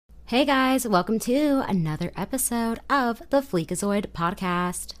Hey guys, welcome to another episode of the Fleekazoid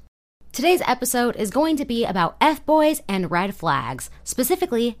podcast. Today's episode is going to be about F-boys and red flags,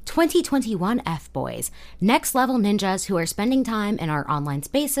 specifically 2021 F-boys, next level ninjas who are spending time in our online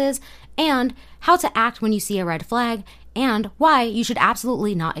spaces, and how to act when you see a red flag, and why you should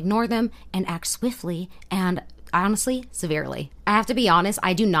absolutely not ignore them and act swiftly and honestly, severely. I have to be honest,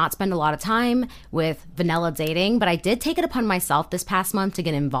 I do not spend a lot of time with vanilla dating, but I did take it upon myself this past month to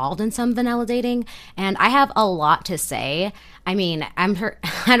get involved in some vanilla dating, and I have a lot to say. I mean, I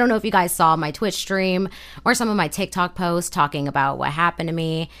don't know if you guys saw my Twitch stream or some of my TikTok posts talking about what happened to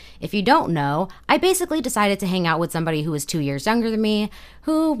me. If you don't know, I basically decided to hang out with somebody who was 2 years younger than me,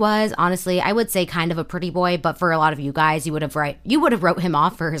 who was honestly, I would say kind of a pretty boy, but for a lot of you guys, you would have wrote him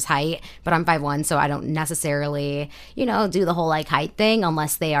off for his height, but I'm 5'1", so I don't necessarily, do the whole like height thing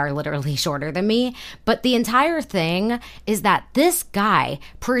unless they are literally shorter than me. But the entire thing is that this guy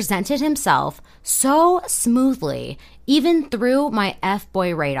presented himself so smoothly, even through my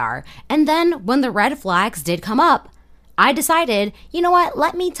F-boy radar. And then when the red flags did come up, I decided, you know what,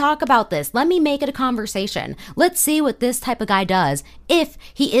 let me talk about this. Let me make it a conversation. Let's see what this type of guy does if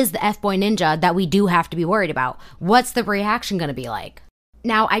he is the F-boy ninja that we do have to be worried about. What's the reaction going to be like?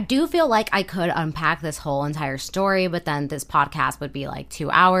 Now, I do feel like I could unpack this whole entire story, but then this podcast would be like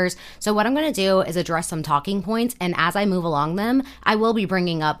 2 hours. So what I'm going to do is address some talking points, and as I move along them, I will be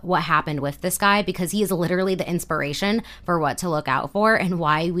bringing up what happened with this guy because he is literally the inspiration for what to look out for and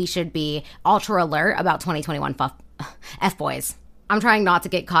why we should be ultra alert about 2021 F-boys. I'm trying not to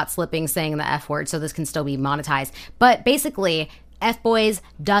get caught slipping saying the F word so this can still be monetized. But basically, F-boys,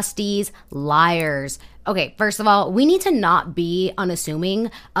 dusties, liars. Okay, first of all, we need to not be unassuming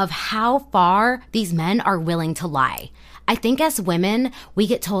of how far these men are willing to lie. I think as women, we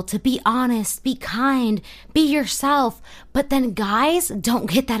get told to be honest, be kind, be yourself, but then guys don't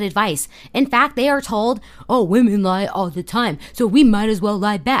get that advice. In fact, they are told, oh, women lie all the time, so we might as well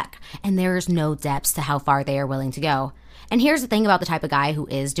lie back. And there is no depths to how far they are willing to go. And here's the thing about the type of guy who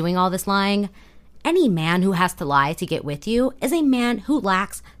is doing all this lying. Any man who has to lie to get with you is a man who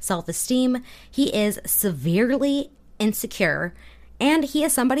lacks self-esteem. He is severely insecure, and he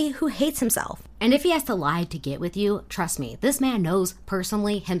is somebody who hates himself. And if he has to lie to get with you, trust me, this man knows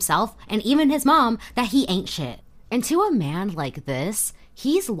personally himself and even his mom that he ain't shit. And to a man like this,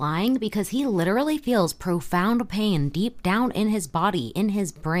 he's lying because he literally feels profound pain deep down in his body, in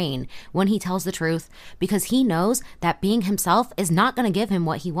his brain, when he tells the truth, because he knows that being himself is not going to give him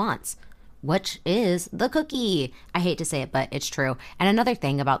what he wants, which is the cookie. I hate to say it, but it's true. And another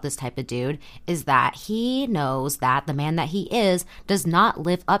thing about this type of dude is that he knows that the man that he is does not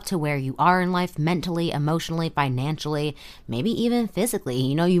live up to where you are in life mentally, emotionally, financially, maybe even physically.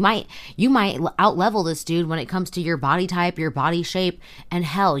 You might out-level this dude when it comes to your body type, your body shape, and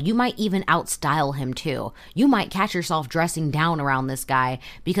hell, you might even outstyle him too. You might catch yourself dressing down around this guy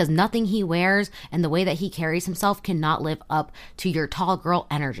because nothing he wears and the way that he carries himself cannot live up to your tall girl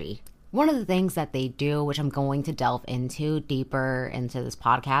energy. One of the things that they do, which I'm going to delve into deeper into this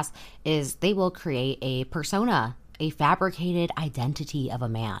podcast, is they will create a persona, a fabricated identity of a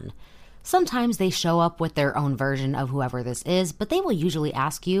man. Sometimes they show up with their own version of whoever this is, but they will usually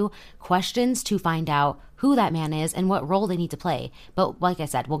ask you questions to find out who that man is and what role they need to play. But like I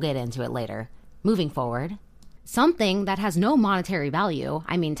said, we'll get into it later. Moving forward, something that has no monetary value,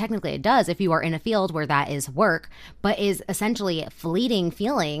 I mean, technically it does if you are in a field where that is work, but is essentially fleeting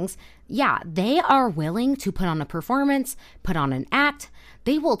feelings, yeah, they are willing to put on a performance, put on an act.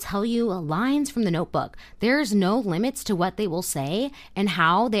 They will tell you lines from the notebook. There's no limits to what they will say and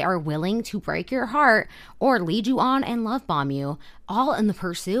how they are willing to break your heart or lead you on and love bomb you, all in the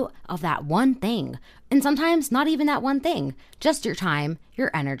pursuit of that one thing. And sometimes not even that one thing, just your time,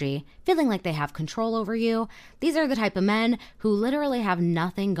 your energy, feeling like they have control over you. These are the type of men who literally have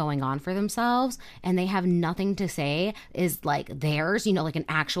nothing going on for themselves and they have nothing to say is like theirs, like an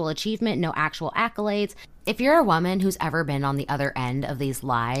actual achievement, no actual accolades. If you're a woman who's ever been on the other end of these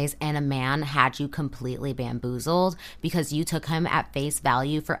lies and a man had you completely bamboozled because you took him at face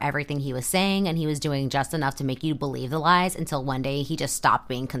value for everything he was saying and he was doing just enough to make you believe the lies until one day he just stopped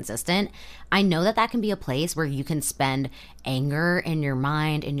being consistent, I know that can be a place where you can spend anger in your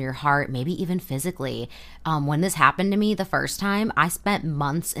mind, in your heart, maybe even physically. When this happened to me the first time, I spent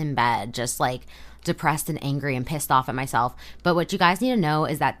months in bed just like depressed and angry and pissed off at myself. But what you guys need to know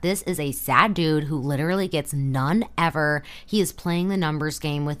is that this is a sad dude who literally gets none ever. He is playing the numbers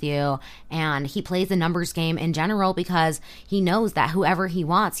game with you, and he plays the numbers game in general because he knows that whoever he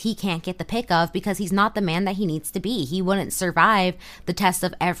wants, he can't get the pick of because he's not the man that he needs to be. He wouldn't survive the test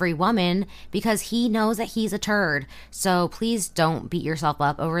of every woman because he knows that he's a turd. So please don't beat yourself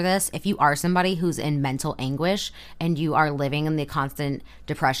up over this. If you are somebody who's in mental anguish and you are living in the constant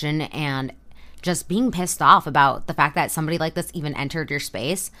depression and just being pissed off about the fact that somebody like this even entered your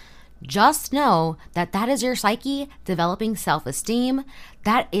space, just know that that is your psyche developing self-esteem.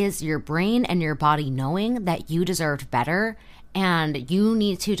 That is your brain and your body knowing that you deserved better. And you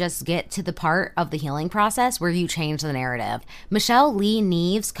need to just get to the part of the healing process where you change the narrative. Michelle Lee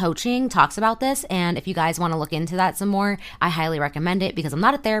Neves coaching talks about this. And if you guys want to look into that some more, I highly recommend it because I'm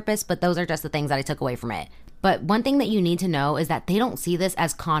not a therapist, but those are just the things that I took away from it. But one thing that you need to know is that they don't see this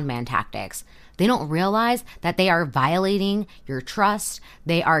as con man tactics. They don't realize that they are violating your trust.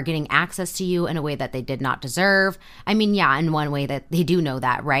 They are getting access to you in a way that they did not deserve. I mean, yeah, in one way that they do know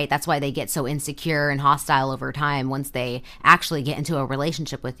that, right? That's why they get so insecure and hostile over time once they actually get into a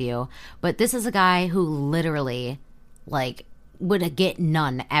relationship with you. But this is a guy who literally, would get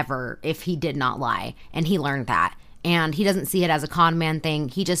none ever if he did not lie. And he learned that. And he doesn't see it as a con man thing.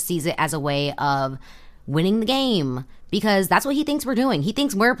 He just sees it as a way of winning the game, because that's what he thinks we're doing. He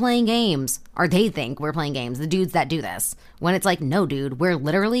thinks we're playing games, or they think we're playing games, the dudes that do this. When it's like, no, dude, we're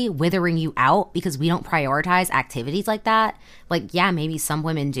literally withering you out because we don't prioritize activities like that. Yeah, maybe some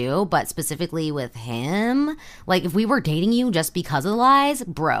women do, but specifically with him, if we were dating you just because of the lies,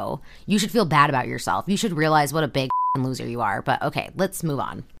 bro, you should feel bad about yourself. You should realize what a big loser you are. But okay, let's move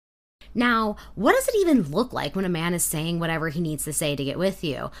on. Now, what does it even look like when a man is saying whatever he needs to say to get with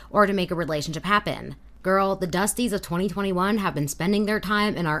you or to make a relationship happen? Girl, the Dusties of 2021 have been spending their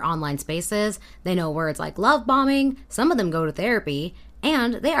time in our online spaces. They know words like love bombing, some of them go to therapy,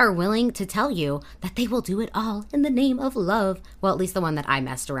 and they are willing to tell you that they will do it all in the name of love. Well, at least the one that I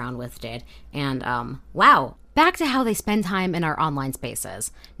messed around with did. And, wow. Back to how they spend time in our online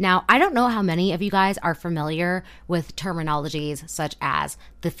spaces. Now, I don't know how many of you guys are familiar with terminologies such as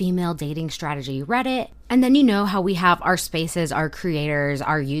the female dating strategy Reddit. And then you know how we have our spaces, our creators,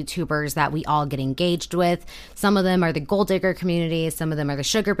 our YouTubers that we all get engaged with. Some of them are the gold digger communities. Some of them are the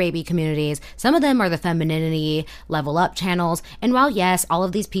sugar baby communities. Some of them are the femininity level up channels. And while yes, all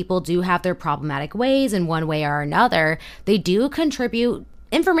of these people do have their problematic ways in one way or another, they do contribute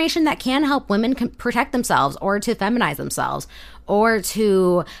information that can help women protect themselves or to feminize themselves or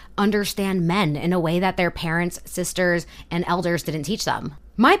to understand men in a way that their parents, sisters, and elders didn't teach them.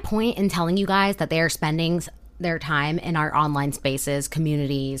 My point in telling you guys that they are spending their time in our online spaces,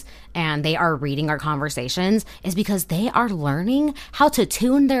 communities, and they are reading our conversations is because they are learning how to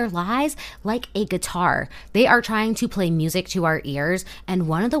tune their lies like a guitar. They are trying to play music to our ears. And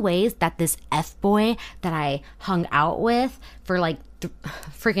one of the ways that this F-boy that I hung out with for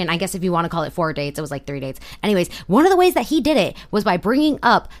freaking, I guess if you want to call it 4 dates, it was 3 dates. Anyways, one of the ways that he did it was by bringing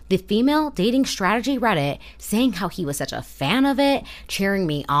up the female dating strategy Reddit, saying how he was such a fan of it, cheering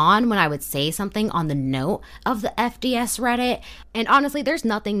me on when I would say something on the note of the FDS Reddit. And honestly, there's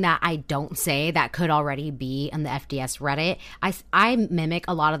nothing that I don't say that could already be in the FDS Reddit. I mimic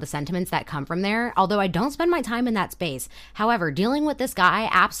a lot of the sentiments that come from there, although I don't spend my time in that space. However, dealing with this guy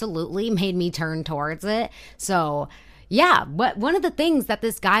absolutely made me turn towards it. So yeah, one of the things that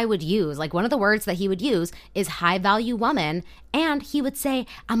this guy would use, one of the words that he would use is high value woman, and he would say,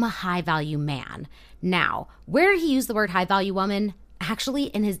 I'm a high value man. Now, where did he use the word high value woman? Actually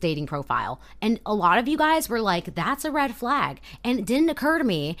in his dating profile. And a lot of you guys were like, that's a red flag. And it didn't occur to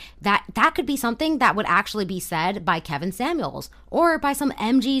me that that could be something that would actually be said by Kevin Samuels or by some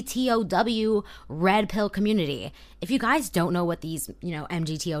MGTOW red pill community. If you guys don't know what these,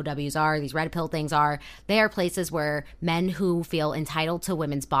 MGTOWs are, these red pill things are, they are places where men who feel entitled to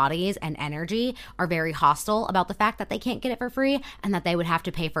women's bodies and energy are very hostile about the fact that they can't get it for free and that they would have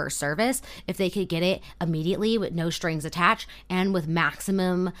to pay for a service if they could get it immediately with no strings attached and with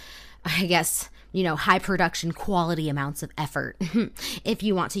maximum, I guess, high production quality amounts of effort, if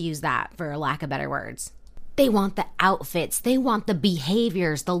you want to use that for lack of better words. They want the outfits. They want the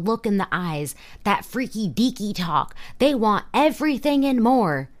behaviors, the look in the eyes, that freaky deaky talk. They want everything and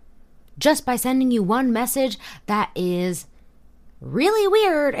more. Just by sending you one message that is really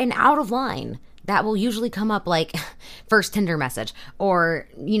weird and out of line. That will usually come up first Tinder message. Or,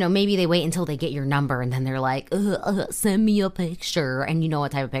 maybe they wait until they get your number and then they're like, send me a picture. And you know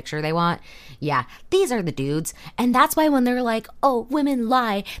what type of picture they want? Yeah, these are the dudes. And that's why when they're like, oh, women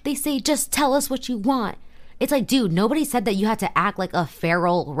lie, they say, just tell us what you want. It's like, dude, nobody said that you had to act like a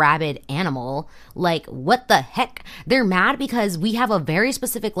feral, rabid animal. Like, what the heck? They're mad because we have a very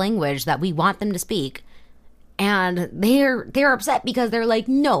specific language that we want them to speak. And they're upset because they're like,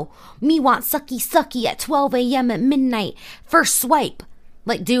 no, me want sucky sucky at 12 a.m. at midnight. First swipe.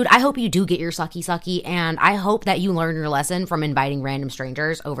 Like, dude, I hope you do get your sucky sucky. And I hope that you learn your lesson from inviting random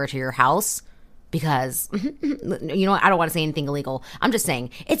strangers over to your house. Because, you know what, I don't want to say anything illegal. I'm just saying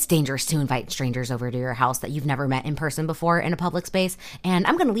it's dangerous to invite strangers over to your house that you've never met in person before in a public space. And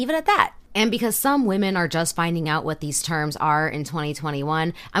I'm going to leave it at that. And because some women are just finding out what these terms are in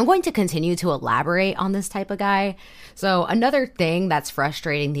 2021, I'm going to continue to elaborate on this type of guy. So another thing that's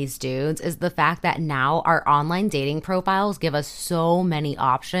frustrating these dudes is the fact that now our online dating profiles give us so many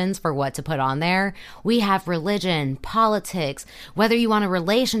options for what to put on there. We have religion, politics, whether you want a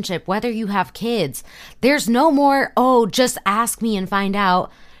relationship, whether you have kids. There's no more, oh, just ask me and find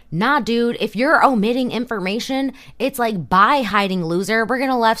out. Nah, dude, if you're omitting information, it's like, bye, hiding loser. We're going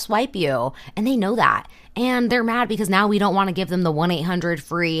to left swipe you. And they know that. And they're mad because now we don't want to give them the 1-800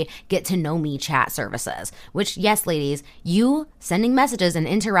 free get to know me chat services, which, yes, ladies, you sending messages and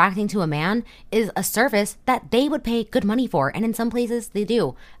interacting to a man is a service that they would pay good money for. And in some places they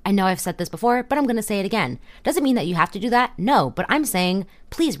do. I know I've said this before, but I'm going to say it again. Doesn't mean that you have to do that. No, but I'm saying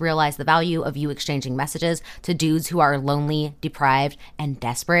please realize the value of you exchanging messages to dudes who are lonely, deprived, and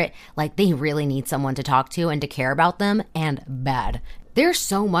desperate. Like, they really need someone to talk to and to care about them, and bad. There's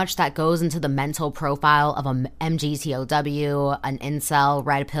so much that goes into the mental profile of a MGTOW, an incel,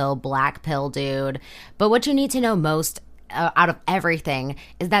 red pill, black pill dude. But what you need to know most out of everything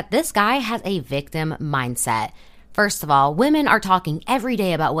is that this guy has a victim mindset. First of all, women are talking every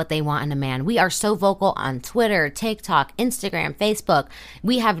day about what they want in a man. We are so vocal on Twitter, TikTok, Instagram, Facebook.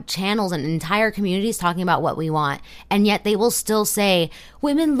 We have channels and entire communities talking about what we want. And yet they will still say,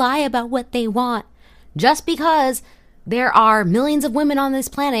 women lie about what they want. Just because there are millions of women on this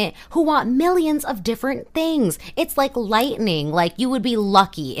planet who want millions of different things. It's like lightning. Like, you would be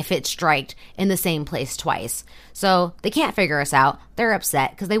lucky if it striked in the same place twice. So they can't figure us out. They're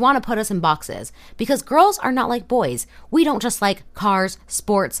upset because they want to put us in boxes. Because girls are not like boys. We don't just like cars,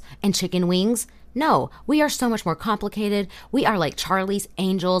 sports, and chicken wings. No, we are so much more complicated. We are like Charlie's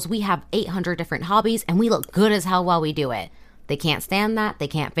Angels. We have 800 different hobbies, and we look good as hell while we do it. They can't stand that. They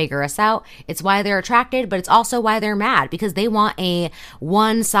can't figure us out. It's why they're attracted, but it's also why they're mad, because they want a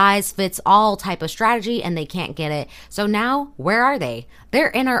one-size-fits-all type of strategy and they can't get it. So now, where are they? They're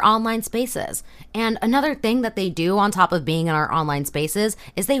in our online spaces. And another thing that they do on top of being in our online spaces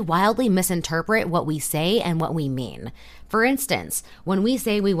is they wildly misinterpret what we say and what we mean. For instance, when we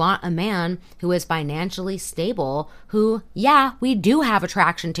say we want a man who is financially stable, who, yeah, we do have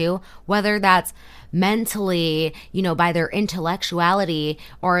attraction to, whether that's mentally, by their intellectuality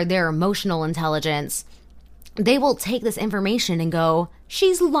or their emotional intelligence, they will take this information and go,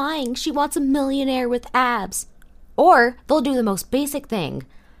 she's lying. She wants a millionaire with abs. Or they'll do the most basic thing.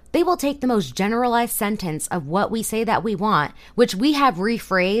 They will take the most generalized sentence of what we say that we want, which we have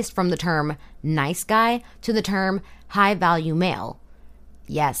rephrased from the term nice guy to the term high value male.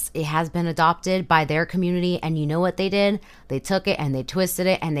 Yes, it has been adopted by their community, and you know what they did? They took it and they twisted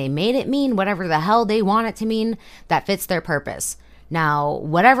it and they made it mean whatever the hell they want it to mean that fits their purpose. Now,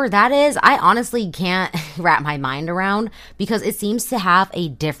 whatever that is, I honestly can't wrap my mind around, because it seems to have a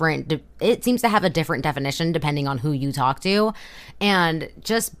different definition depending on who you talk to. And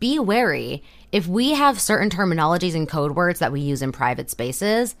just be wary. If we have certain terminologies and code words that we use in private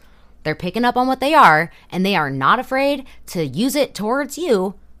spaces, they're picking up on what they are, and they are not afraid to use it towards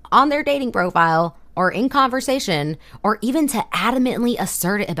you on their dating profile or in conversation, or even to adamantly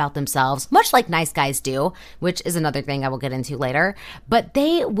assert it about themselves, much like nice guys do, which is another thing I will get into later. But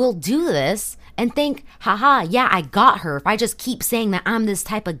they will do this and think, haha, yeah, I got her. If I just keep saying that I'm this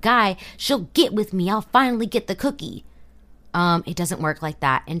type of guy, she'll get with me. I'll finally get the cookie. It doesn't work like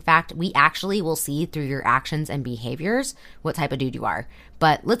that. In fact, we actually will see through your actions and behaviors what type of dude you are.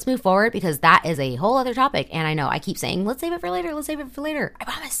 But let's move forward, because that is a whole other topic. And I know I keep saying, let's save it for later. Let's save it for later. I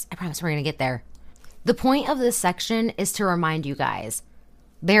promise we're going to get there. The point of this section is to remind you guys,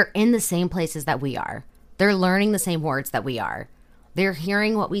 they're in the same places that we are. They're learning the same words that we are. They're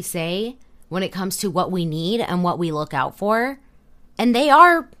hearing what we say when it comes to what we need and what we look out for. And they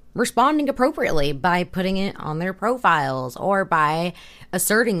are responding appropriately by putting it on their profiles or by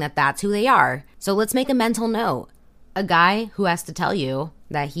asserting that that's who they are. So let's make a mental note. A guy who has to tell you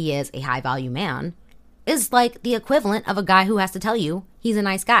that he is a high value man is like the equivalent of a guy who has to tell you he's a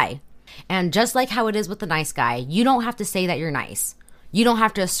nice guy. And just like how it is with the nice guy, you don't have to say that you're nice. You don't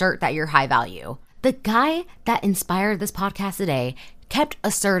have to assert that you're high value. The guy that inspired this podcast today kept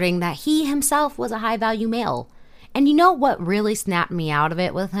asserting that he himself was a high-value male. And you know what really snapped me out of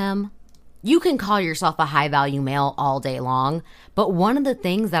it with him? You can call yourself a high-value male all day long, but one of the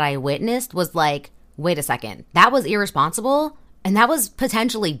things that I witnessed was like, wait a second, that was irresponsible and that was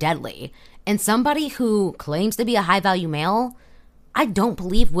potentially deadly. And somebody who claims to be a high-value male, I don't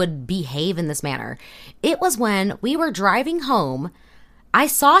believe would behave in this manner. It was when we were driving home, I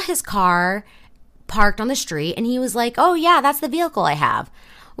saw his car parked on the street and he was like, oh yeah, that's the vehicle I have.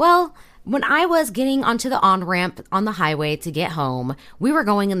 Well, when I was getting onto the on-ramp on the highway to get home, we were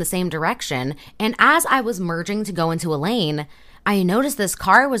going in the same direction. And as I was merging to go into a lane, I noticed this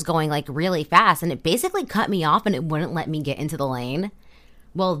car was going like really fast and it basically cut me off and it wouldn't let me get into the lane.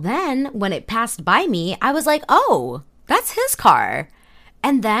 Well, then when it passed by me, I was like, oh, that's his car.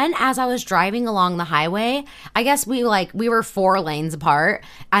 And then as I was driving along the highway, I guess we were 4 lanes apart,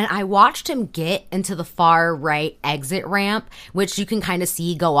 and I watched him get into the far right exit ramp, which you can kind of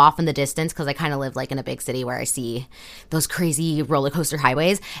see go off in the distance because I kind of live like in a big city where I see those crazy roller coaster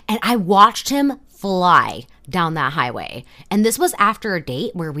highways. And I watched him fly down that highway. And this was after a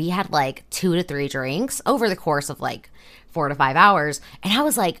date where we had like 2 to 3 drinks over the course of like 4 to 5 hours. And I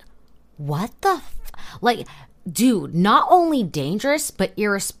was like, what the like, dude, not only dangerous, but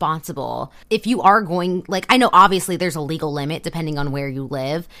irresponsible. If you are going, like, I know obviously there's a legal limit depending on where you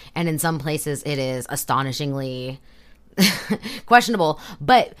live. And in some places it is astonishingly questionable.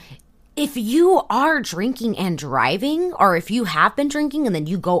 But if you are drinking and driving, or if you have been drinking and then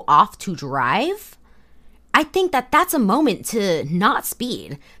you go off to drive, I think that that's a moment to not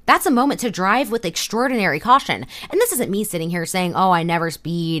speed. That's a moment to drive with extraordinary caution. And this isn't me sitting here saying, oh, I never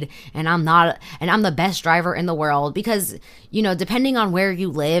speed and I'm the best driver in the world, because, you know, depending on where you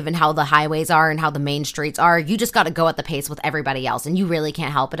live and how the highways are and how the main streets are, you just got to go at the pace with everybody else and you really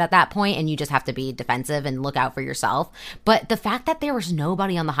can't help it at that point, and you just have to be defensive and look out for yourself. But the fact that there was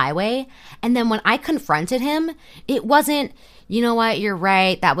nobody on the highway, and then when I confronted him, it wasn't, you know what, you're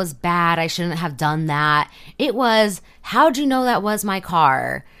right, that was bad, I shouldn't have done that. It was, how'd you know that was my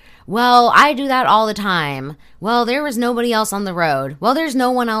car? Well, I do that all the time. Well, there was nobody else on the road. Well, there's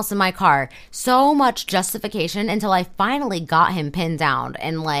no one else in my car. So much justification until I finally got him pinned down.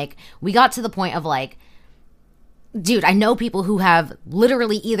 And like, we got to the point of like, dude, I know people who have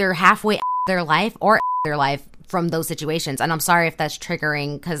literally either halfway their life or their life from those situations. And I'm sorry if that's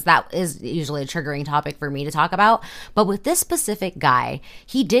triggering, because that is usually a triggering topic for me to talk about. But with this specific guy,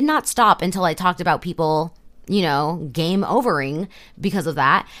 he did not stop until I talked about people, you know, game overing because of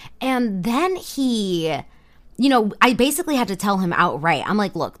that. And then he, you know, I basically had to tell him outright. I'm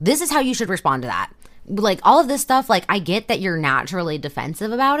like, look, this is how you should respond to that. Like, all of this stuff, like, I get that you're naturally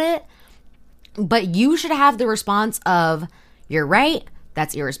defensive about it, but you should have the response of, you're right,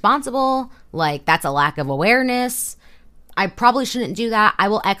 that's irresponsible, like, that's a lack of awareness, I probably shouldn't do that, I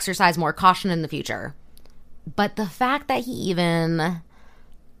will exercise more caution in the future. But the fact that he even,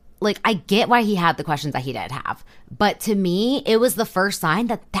 like, I get why he had the questions that he did have, but to me, it was the first sign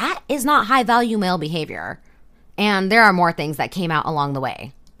that that is not high value male behavior. And there are more things that came out along the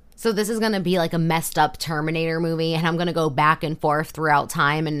way. So this is going to be like a messed up Terminator movie, and I'm going to go back and forth throughout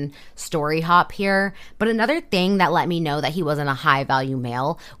time and story hop here. But another thing that let me know that he wasn't a high value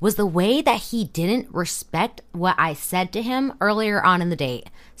male was the way that he didn't respect what I said to him earlier on in the date.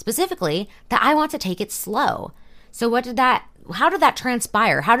 Specifically, that I want to take it slow. So how did that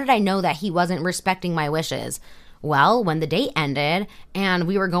transpire? How did I know that he wasn't respecting my wishes? Well, when the date ended and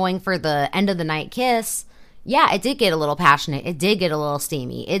we were going for the end of the night kiss, yeah, it did get a little passionate. It did get a little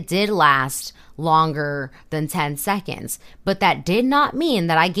steamy. It did last longer than 10 seconds. But that did not mean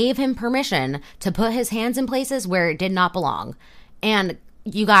that I gave him permission to put his hands in places where it did not belong. And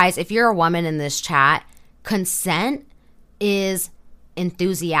you guys, if you're a woman in this chat, consent is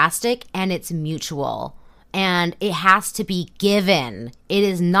enthusiastic and it's mutual. And it has to be given. It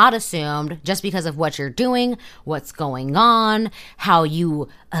is not assumed just because of what you're doing, what's going on, how you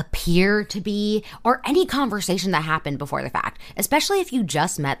appear to be, or any conversation that happened before the fact. Especially if you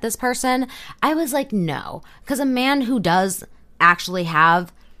just met this person. I was like, no. Because a man who does actually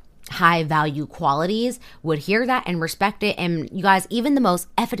have high value qualities would hear that and respect it. And you guys, even the most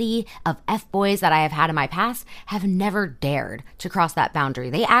effity of F-boys that I have had in my past have never dared to cross that boundary.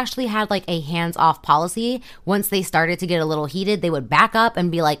 They actually had like a hands-off policy. Once they started to get a little heated, they would back up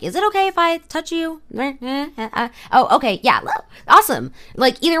and be like, is it okay if I touch you? Oh, okay. Yeah. Awesome.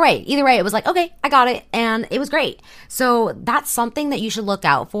 Like either way, it was like, okay, I got it. And it was great. So that's something that you should look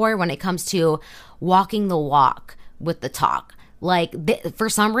out for when it comes to walking the walk with the talk. Like, for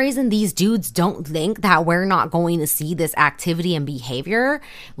some reason, these dudes don't think that we're not going to see this activity and behavior.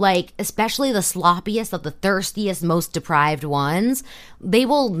 Like, especially the sloppiest of the thirstiest, most deprived ones. They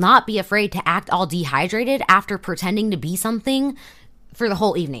will not be afraid to act all dehydrated after pretending to be something for the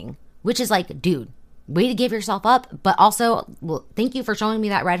whole evening. Which is like, dude, way to give yourself up. But also, well, thank you for showing me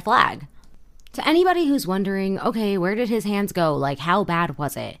that red flag. To anybody who's wondering, okay, where did his hands go? Like, how bad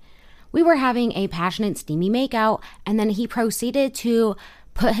was it? We were having a passionate, steamy makeout, and then he proceeded to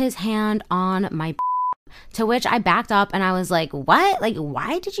put his hand on my to which I backed up and I was like, what? Like,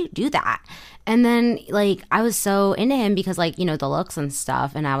 why did you do that? And then, like, I was so into him because, like, you know, the looks and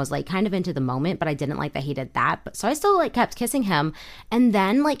stuff, and I was, like, kind of into the moment, but I didn't like that he did that. But so I still, like, kept kissing him. And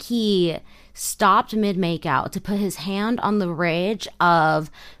then, like, he stopped mid-makeout to put his hand on the ridge of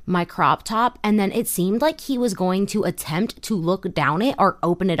my crop top, and then it seemed like he was going to attempt to look down it or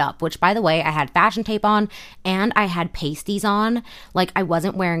open it up, which, by the way, I had fashion tape on and I had pasties on. Like, I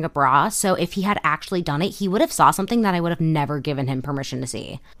wasn't wearing a bra, so if he had actually done it, he would have saw something that I would have never given him permission to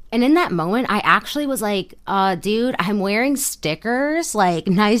see. And in that moment, I actually was like, dude, I'm wearing stickers. Like,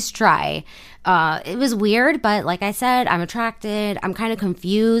 nice try. It was weird, but like I said, I'm attracted. I'm kind of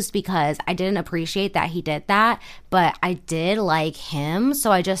confused because I didn't appreciate that he did that, but I did like him. So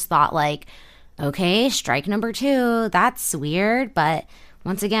I just thought, like, okay, strike number 2. That's weird. But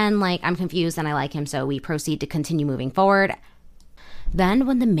once again, like, I'm confused and I like him. So we proceed to continue moving forward. Then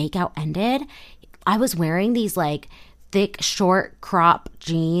when the makeout ended, I was wearing these, like, thick, short crop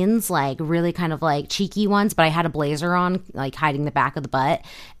jeans, like really kind of like cheeky ones, but I had a blazer on, like hiding the back of the butt.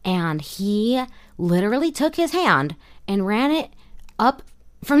 And he literally took his hand and ran it up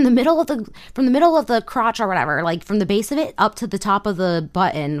from the middle of the crotch or whatever, like from the base of it up to the top of the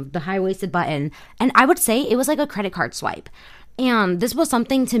button, the high-waisted button. And I would say it was like a credit card swipe. And this was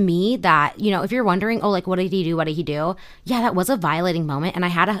something to me that, you know, if you're wondering, oh, like, what did he do? What did he do? Yeah, that was a violating moment. And I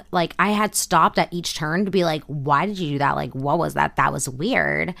had stopped at each turn to be like, why did you do that? Like, what was that? That was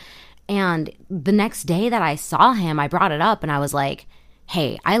weird. And the next day that I saw him, I brought it up and I was like,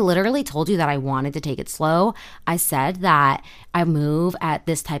 hey, I literally told you that I wanted to take it slow. I said that I move at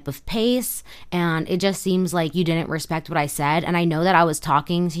this type of pace, and it just seems like you didn't respect what I said. And I know that I was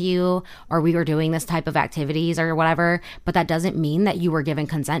talking to you or we were doing this type of activities or whatever, but that doesn't mean that you were given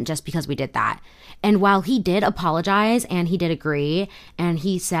consent just because we did that. And while he did apologize and he did agree, and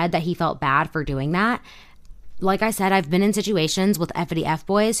he said that he felt bad for doing that, like I said, I've been in situations with uppity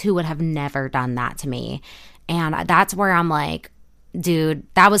F-boys who would have never done that to me. And that's where I'm like, dude,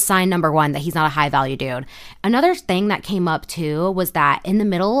 that was sign number 1 that he's not a high value dude. Another thing that came up too was that in the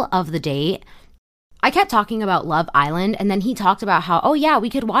middle of the date, I kept talking about Love Island, and then he talked about how, oh yeah, we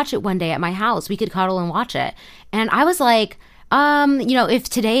could watch it one day at my house. We could cuddle and watch it. And I was like, you know, if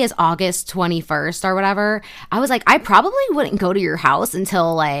today is August 21st or whatever, I was like, I probably wouldn't go to your house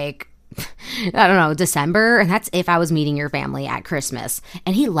until like, I don't know, December. And that's if I was meeting your family at Christmas.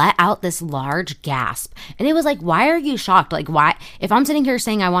 And he let out this large gasp. And it was like, why are you shocked? Like, why? If I'm sitting here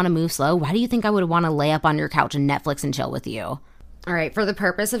saying I want to move slow, why do you think I would want to lay up on your couch and Netflix and chill with you? All right, for the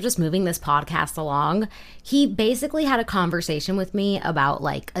purpose of just moving this podcast along, he basically had a conversation with me about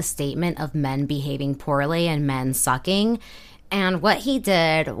like a statement of men behaving poorly and men sucking. And what he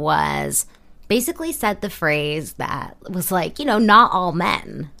did was basically said the phrase that was like, you know, not all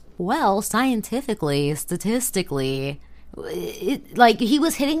men. Well, scientifically, statistically, like he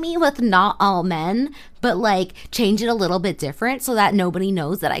was hitting me with not all men, but like change it a little bit different so that nobody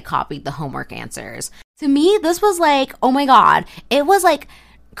knows that I copied the homework answers. To me, this was like, oh my God, it was like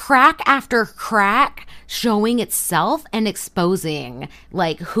crack after crack showing itself and exposing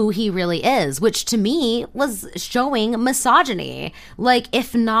like who he really is, which to me was showing misogyny. Like,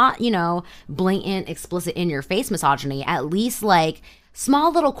 if not, you know, blatant, explicit in your face misogyny, at least like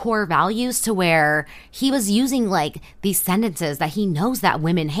small little core values to where he was using like these sentences that he knows that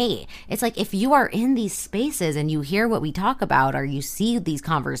women hate. It's like, if you are in these spaces and you hear what we talk about or you see these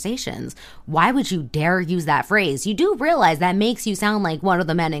conversations, why would you dare use that phrase? You do realize that makes you sound like one of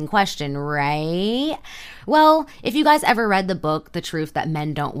the men in question, right? Well, if you guys ever read the book, The Truth That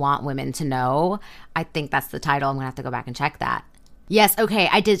Men Don't Want Women to Know, I think that's the title. I'm gonna have to go back and check that. Yes, okay,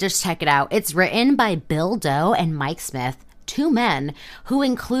 I did just check it out. It's written by Bill Doe and Mike Smith, 2 men who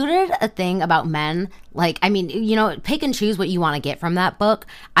included a thing about men. Like, I mean, you know, pick and choose what you want to get from that book.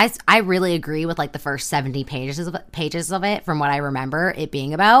 I really agree with like the first 70 pages of it from what I remember it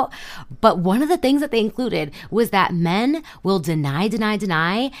being about. But one of the things that they included was that men will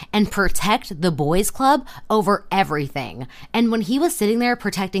deny, and protect the boys club over everything. And when he was sitting there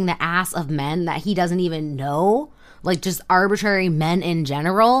protecting the ass of men that he doesn't even know, like just arbitrary men in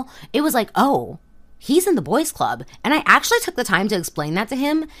general, it was like, oh, he's in the boys club. And I actually took the time to explain that to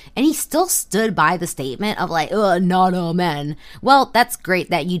him, and he still stood by the statement of like, not all men. Well, that's great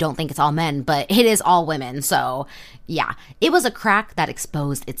that you don't think it's all men, but it is all women. So yeah, it was a crack that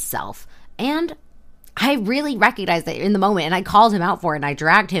exposed itself. And I really recognized it in the moment, and I called him out for it, and I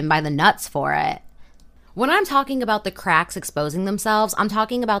dragged him by the nuts for it. When I'm talking about the cracks exposing themselves, I'm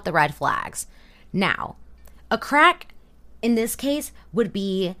talking about the red flags. Now, a crack in this case would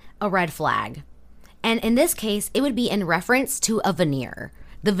be a red flag. And in this case, it would be in reference to a veneer.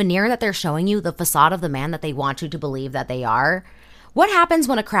 The veneer that they're showing you, the facade of the man that they want you to believe that they are. What happens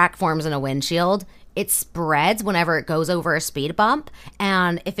when a crack forms in a windshield? It spreads whenever it goes over a speed bump.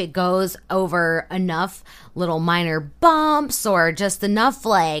 And if it goes over enough little minor bumps or just enough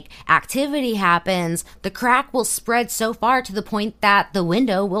like activity happens, the crack will spread so far to the point that the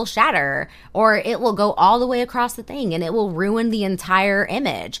window will shatter, or it will go all the way across the thing and it will ruin the entire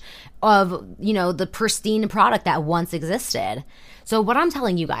image of, you know, the pristine product that once existed. So what I'm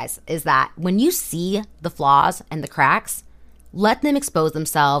telling you guys is that when you see the flaws and the cracks, let them expose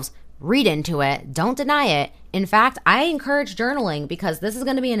themselves. Read into it. Don't deny it. In fact, I encourage journaling because this is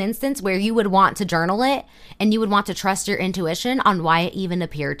going to be an instance where you would want to journal it and you would want to trust your intuition on why it even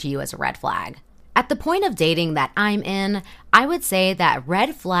appeared to you as a red flag. At the point of dating that I'm in, I would say that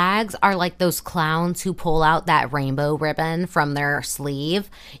red flags are like those clowns who pull out that rainbow ribbon from their sleeve.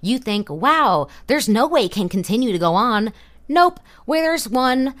 You think, wow, there's no way it can continue to go on. Nope. Where there's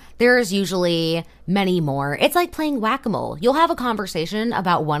one, there's usually many more. It's like playing whack-a-mole. You'll have a conversation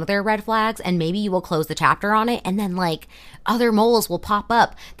about one of their red flags and maybe you will close the chapter on it, and then like other moles will pop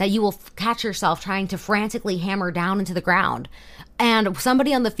up that you will catch yourself trying to frantically hammer down into the ground. And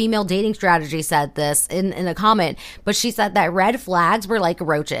somebody on the female dating strategy said this in a comment, but she said that red flags were like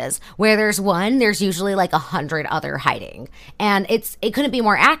roaches. Where there's one, there's usually like 100 other hiding. And it couldn't be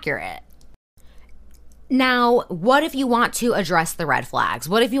more accurate. Now, what if you want to address the red flags?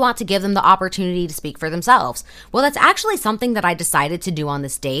 What if you want to give them the opportunity to speak for themselves? Well, that's actually something that I decided to do on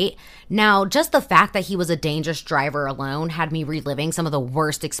this date. Now, just the fact that he was a dangerous driver alone had me reliving some of the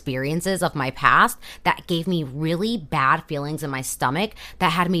worst experiences of my past that gave me really bad feelings in my stomach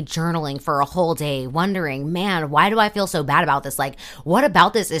that had me journaling for a whole day, wondering, man, why do I feel so bad about this? Like, what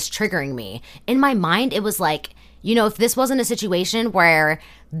about this is triggering me? In my mind, it was like, you know, if this wasn't a situation where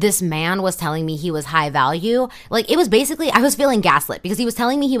this man was telling me he was high value, like it was basically, I was feeling gaslit because he was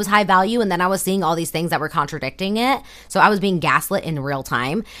telling me he was high value and then I was seeing all these things that were contradicting it. So I was being gaslit in real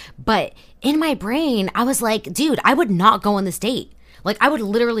time. But in my brain, I was like, dude, I would not go on this date. Like I would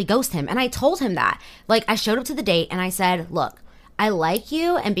literally ghost him. And I told him that. Like I showed up to the date and I said, look, I like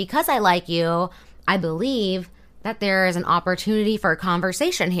you. And because I like you, I believe that there is an opportunity for a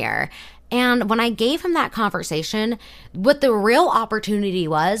conversation here. And when I gave him that conversation, what the real opportunity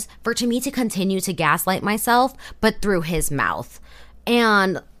was for me to continue to gaslight myself, but through his mouth.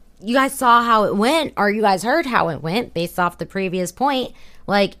 And you guys saw how it went, or you guys heard how it went based off the previous point.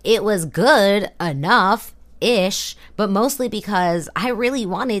 Like, it was good enough-ish, but mostly because I really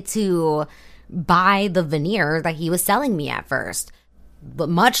wanted to buy the veneer that he was selling me at first. But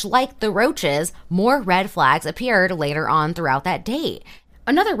much like the roaches, more red flags appeared later on throughout that date.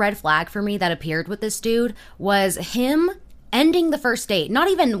 Another red flag for me that appeared with this dude was him ending the first date. Not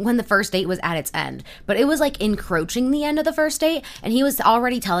even when the first date was at its end, but it was like encroaching the end of the first date, and he was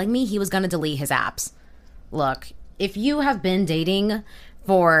already telling me he was going to delete his apps. Look, if you have been dating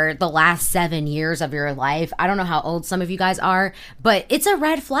for the last 7 years of your life, I don't know how old some of you guys are, but it's a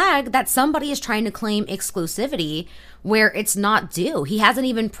red flag that somebody is trying to claim exclusivity where it's not due. He hasn't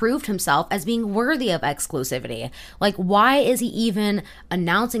even proved himself as being worthy of exclusivity. Like, why is he even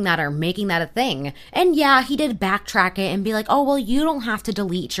announcing that or making that a thing? And yeah, he did backtrack it and be like, oh, well, you don't have to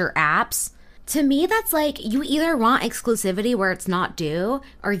delete your apps. To me, that's like, you either want exclusivity where it's not due,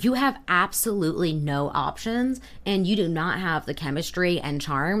 or you have absolutely no options and you do not have the chemistry and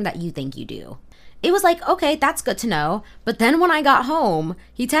charm that you think you do. It was like, okay, that's good to know. But then when I got home,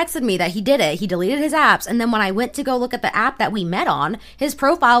 he texted me that he did it. He deleted his apps. And then when I went to go look at the app that we met on, his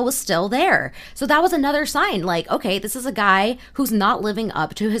profile was still there. So that was another sign, like, okay, this is a guy who's not living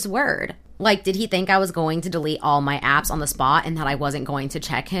up to his word. Like, did he think I was going to delete all my apps on the spot and that I wasn't going to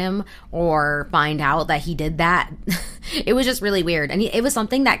check him or find out that he did that? It was just really weird. And it was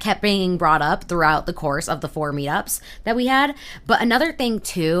something that kept being brought up throughout the course of the 4 meetups that we had. But another thing,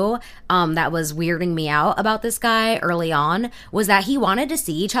 too, that was weirding me out about this guy early on was that he wanted to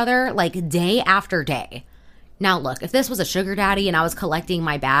see each other like day after day. Now, look, if this was a sugar daddy and I was collecting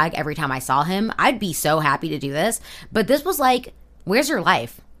my bag every time I saw him, I'd be so happy to do this. But this was like, where's your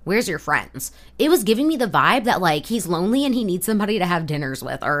life? Where's your friends? It was giving me the vibe that like he's lonely and he needs somebody to have dinners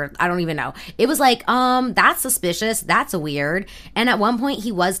with, or I don't even know. It was like, that's suspicious. That's weird. And at one point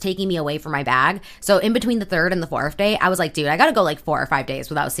he was taking me away from my bag. So in between the third and the fourth day, I was like, dude, I gotta go like 4 or 5 days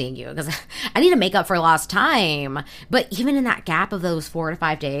without seeing you because I need to make up for lost time. But even in that gap of those 4 to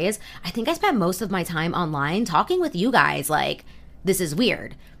 5 days, I think I spent most of my time online talking with you guys like, this is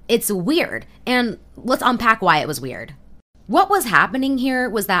weird. It's weird. And let's unpack why it was weird. What was happening here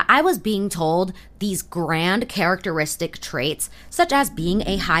was that I was being told these grand characteristic traits, such as being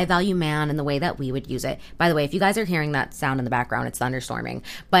a high value man in the way that we would use it. By the way, if you guys are hearing that sound in the background, it's thunderstorming.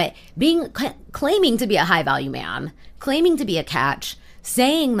 But claiming to be a high value man, claiming to be a catch,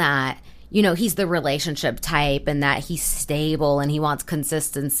 saying that, you know, he's the relationship type and that he's stable and he wants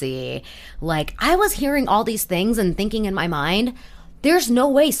consistency. Like, I was hearing all these things and thinking in my mind, there's no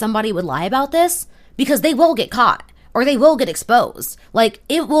way somebody would lie about this because they will get caught. Or they will get exposed. Like,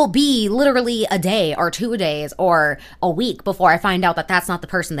 it will be literally a day or 2 days or a week before I find out that that's not the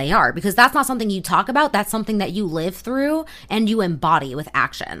person they are. Because that's not something you talk about. That's something that you live through and you embody with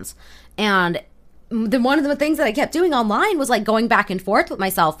actions. And one of the things that I kept doing online was like going back and forth with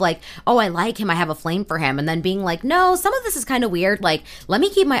myself. Like, oh, I like him. I have a flame for him. And then being like, no, some of this is kind of weird. Like, let me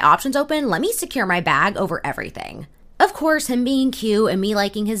keep my options open. Let me secure my bag over everything. Of course, him being cute and me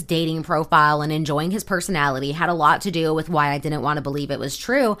liking his dating profile and enjoying his personality had a lot to do with why I didn't want to believe it was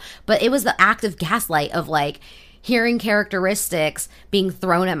true. But it was the act of gaslight of like hearing characteristics being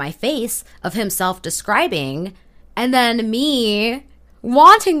thrown at my face of him self-describing and then me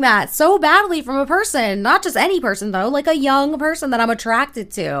wanting that so badly from a person, not just any person though, like a young person that I'm attracted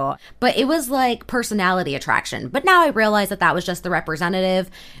to. But it was like personality attraction. But now I realize that that was just the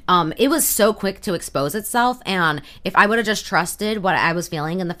representative. It was so quick to expose itself. And if I would have just trusted what I was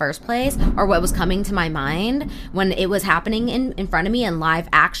feeling in the first place or what was coming to my mind when it was happening in front of me in live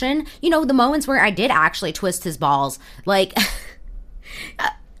action, you know, the moments where I did actually twist his balls, like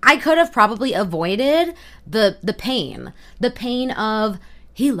I could have probably avoided the pain of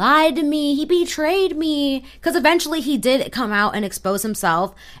he lied to me, he betrayed me, because eventually he did come out and expose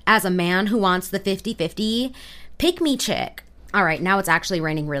himself as a man who wants the 50-50 pick-me chick. All right, now it's actually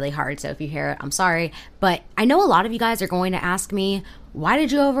raining really hard, so if you hear it, I'm sorry. But I know a lot of you guys are going to ask me, why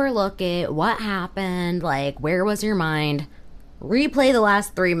did you overlook it? What happened? Like, where was your mind? Replay the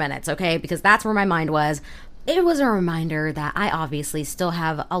last 3 minutes, okay? Because that's where my mind was. It was a reminder that I obviously still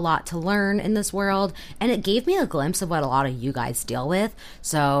have a lot to learn in this world, and it gave me a glimpse of what a lot of you guys deal with.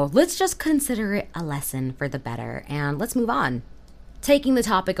 So let's just consider it a lesson for the better, and let's move on. Taking the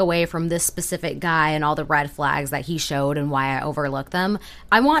topic away from this specific guy and all the red flags that he showed and why I overlooked them,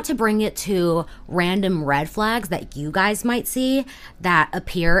 I want to bring it to random red flags that you guys might see that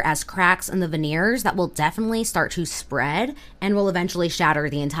appear as cracks in the veneers that will definitely start to spread and will eventually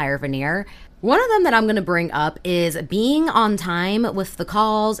shatter the entire veneer. One of them that I'm going to bring up is being on time with the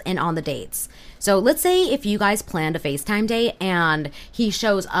calls and on the dates. So let's say if you guys planned a FaceTime date and he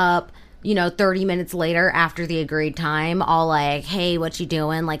shows up, 30 minutes later after the agreed time, all like, hey, what you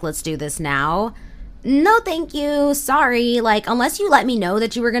doing? Like, let's do this now. No, thank you. Sorry. Like, unless you let me know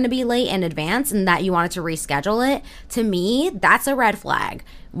that you were going to be late in advance and that you wanted to reschedule it, to me, that's a red flag.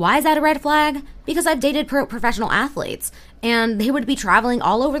 Why is that a red flag? Because I've dated professional athletes and they would be traveling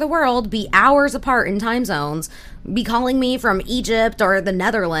all over the world, be hours apart in time zones, be calling me from Egypt or the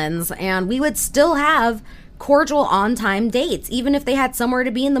Netherlands, and we would still have cordial on-time dates, even if they had somewhere to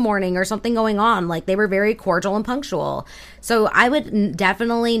be in the morning or something going on. Like, they were very cordial and punctual. So I would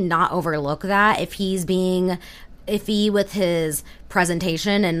definitely not overlook that if he's being iffy with his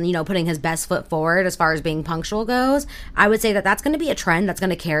presentation and, putting his best foot forward as far as being punctual goes. I would say that that's going to be a trend that's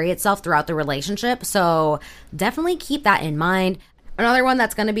going to carry itself throughout the relationship. So definitely keep that in mind. Another one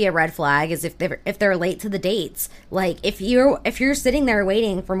that's going to be a red flag is if they're late to the dates. Like, if you're sitting there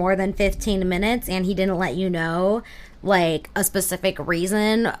waiting for more than 15 minutes and he didn't let you know like a specific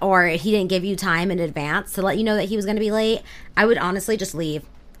reason, or he didn't give you time in advance to let you know that he was going to be late, I would honestly just leave.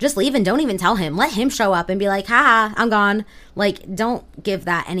 Just leave and don't even tell him. Let him show up and be like, haha, I'm gone. Like, don't give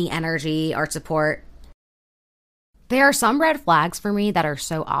that any energy or support. There are some red flags for me that are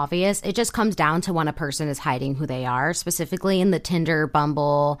so obvious. It just comes down to when a person is hiding who they are, specifically in the Tinder,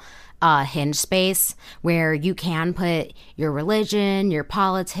 Bumble, Hinge space, where you can put your religion, your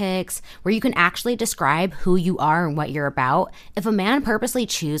politics, where you can actually describe who you are and what you're about. If a man purposely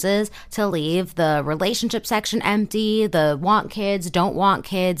chooses to leave the relationship section empty, the want kids,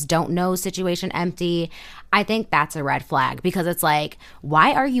 don't know situation empty, I think that's a red flag, because it's like,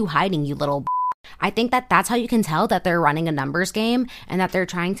 why are you hiding, you little I think that that's how you can tell that they're running a numbers game and that they're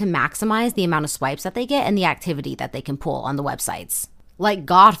trying to maximize the amount of swipes that they get and the activity that they can pull on the websites. Like,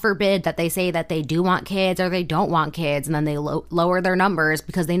 God forbid that they say that they do want kids or they don't want kids, and then they lower their numbers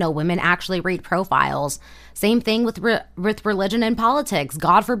because they know women actually read profiles. Same thing with religion and politics.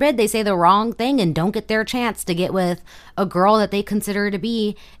 God forbid they say the wrong thing and don't get their chance to get with a girl that they consider to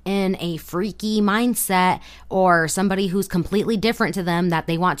be in a freaky mindset or somebody who's completely different to them that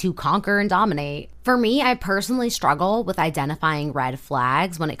they want to conquer and dominate. For me, I personally struggle with identifying red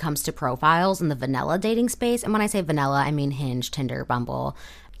flags when it comes to profiles in the vanilla dating space. And when I say vanilla, I mean Hinge, Tinder, Bumble.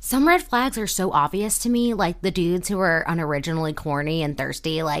 Some red flags are so obvious to me, like the dudes who are unoriginally corny and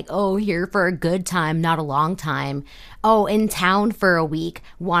thirsty, like, oh, here for a good time, not a long time. Oh, in town for a week,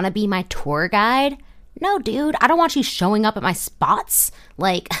 wanna be my tour guide? No, dude, I don't want you showing up at my spots,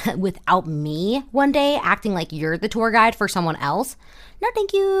 like, without me one day, acting like you're the tour guide for someone else. No,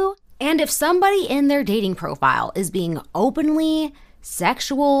 thank you. And if somebody in their dating profile is being openly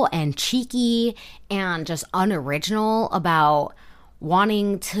sexual and cheeky and just unoriginal about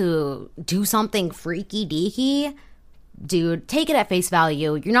wanting to do something freaky deaky, dude, take it at face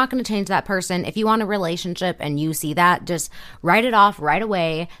value. You're not going to change that person. If you want a relationship and you see that, just write it off right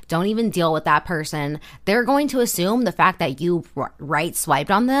away. Don't even deal with that person. They're going to assume the fact that you right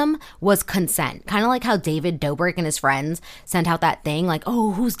swiped on them was consent. Kind of like how David Dobrik and his friends sent out that thing like,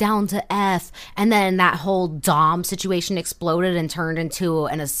 oh, who's down to F? And then that whole Dom situation exploded and turned into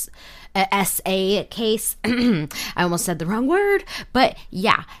an SA case. I almost said the wrong word, but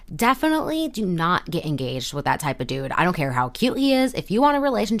yeah, definitely do not get engaged with that type of dude. I don't care how cute he is. If you want a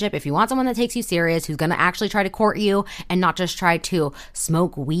relationship, if you want someone that takes you serious, who's going to actually try to court you and not just try to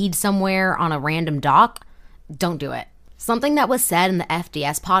smoke weed somewhere on a random dock, don't do it. Something that was said in the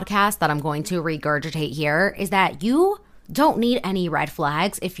FDS podcast that I'm going to regurgitate here is that you don't need any red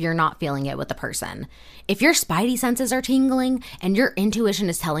flags if you're not feeling it with the person. If your spidey senses are tingling and your intuition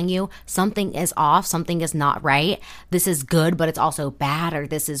is telling you something is off, something is not right, this is good, but it's also bad, or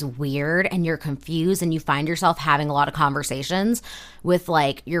this is weird, and you're confused and you find yourself having a lot of conversations with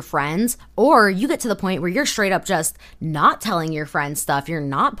like your friends, or you get to the point where you're straight up just not telling your friends stuff. You're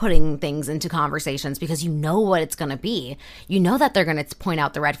not putting things into conversations because you know what it's going to be. You know that they're going to point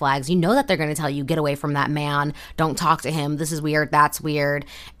out the red flags. You know that they're going to tell you, get away from that man. Don't talk to him. This is weird. That's weird.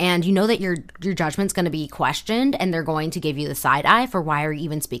 And you know that your judgment's going to be questioned and they're going to give you the side eye for why are you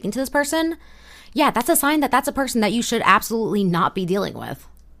even speaking to this person? Yeah, that's a sign that that's a person that you should absolutely not be dealing with.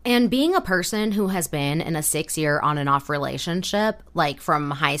 And being a person who has been in a 6-year on and off relationship, like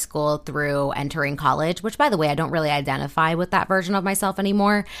from high school through entering college, which by the way, I don't really identify with that version of myself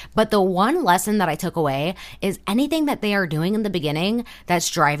anymore. But the one lesson that I took away is anything that they are doing in the beginning that's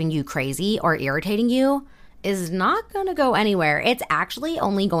driving you crazy or irritating you is not going to go anywhere. It's actually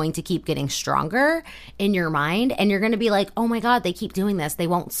only going to keep getting stronger in your mind. And you're going to be like, oh my God, they keep doing this. They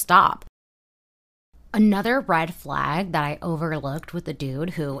won't stop. Another red flag that I overlooked with the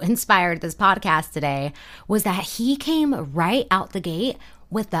dude who inspired this podcast today was that he came right out the gate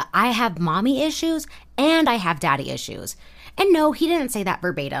with the I have mommy issues and I have daddy issues. And no, he didn't say that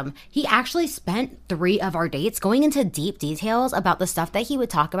verbatim. He actually spent 3 of our dates going into deep details about the stuff that he would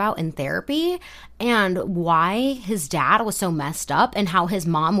talk about in therapy and why his dad was so messed up and how his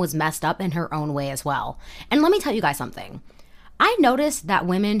mom was messed up in her own way as well. And let me tell you guys something. I noticed that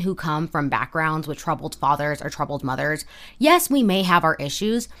women who come from backgrounds with troubled fathers or troubled mothers, yes, we may have our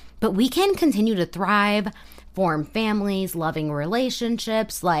issues, but we can continue to thrive, form families, loving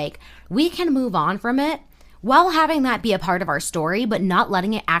relationships, like we can move on from it while having that be a part of our story, but not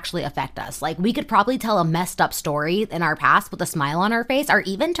letting it actually affect us. Like we could probably tell a messed up story in our past with a smile on our face or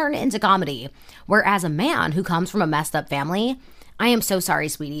even turn it into comedy. Whereas a man who comes from a messed up family, I am so sorry,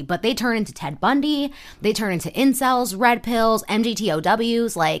 sweetie, but they turn into Ted Bundy, they turn into incels, red pills,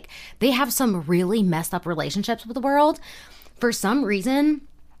 MGTOWs, like they have some really messed up relationships with the world. For some reason,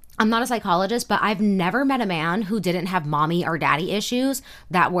 I'm not a psychologist, but I've never met a man who didn't have mommy or daddy issues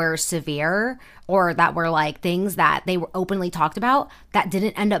that were severe or that were like things that they were openly talked about that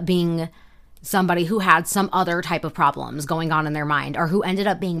didn't end up being somebody who had some other type of problems going on in their mind or who ended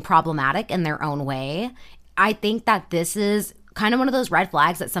up being problematic in their own way. I think that this is kind of one of those red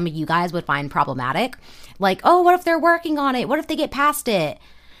flags that some of you guys would find problematic. Like, oh, what if they're working on it? What if they get past it?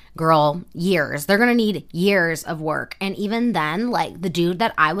 Girl, years. They're going to need years of work. And even then, like the dude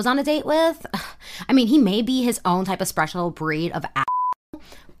that I was on a date with, I mean, he may be his own type of special breed of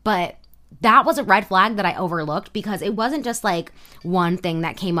but that was a red flag that I overlooked because it wasn't just like one thing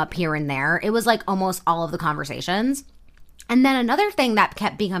that came up here and there. It was like almost all of the conversations. And then another thing that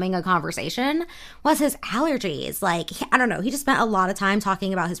kept becoming a conversation was his allergies. Like, I don't know, he just spent a lot of time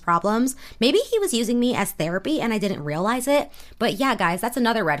talking about his problems. Maybe he was using me as therapy and I didn't realize it. But yeah, guys, that's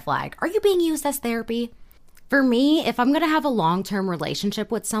another red flag. Are you being used as therapy? For me, if I'm going to have a long-term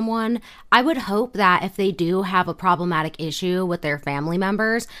relationship with someone, I would hope that if they do have a problematic issue with their family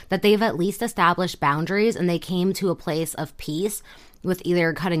members, that they've at least established boundaries and they came to a place of peace with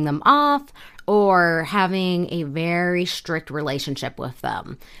either cutting them off or having a very strict relationship with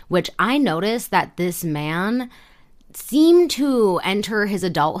them, which I noticed that this man seemed to enter his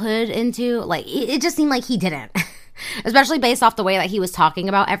adulthood into, like, it just seemed like he didn't. Especially based off the way that he was talking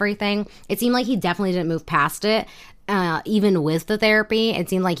about everything. It seemed like he definitely didn't move past it. Even with the therapy, it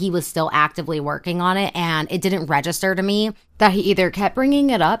seemed like he was still actively working on it, and it didn't register to me that he either kept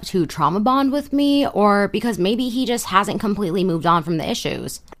bringing it up to trauma bond with me or because maybe he just hasn't completely moved on from the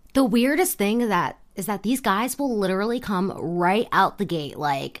issues. The weirdest thing is that these guys will literally come right out the gate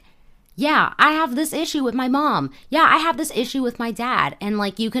like, yeah, I have this issue with my mom. Yeah, I have this issue with my dad. And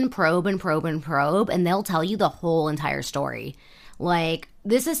like you can probe and probe and probe and they'll tell you the whole entire story. Like,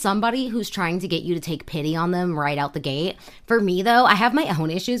 this is somebody who's trying to get you to take pity on them right out the gate. For me, though, I have my own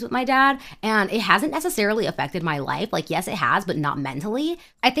issues with my dad, and it hasn't necessarily affected my life. Like, yes, it has, but not mentally.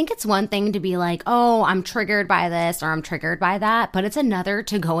 I think it's one thing to be like, oh, I'm triggered by this or I'm triggered by that, but it's another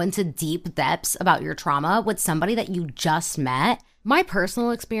to go into deep depths about your trauma with somebody that you just met. My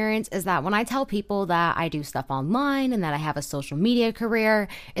personal experience is that when I tell people that I do stuff online and that I have a social media career,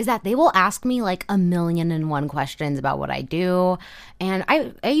 is that they will ask me like 1,000,001 questions about what I do. And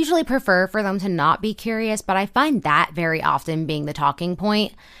I usually prefer for them to not be curious, but I find that very often being the talking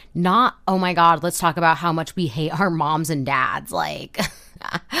point. Not, oh my God, let's talk about how much we hate our moms and dads. Like, usually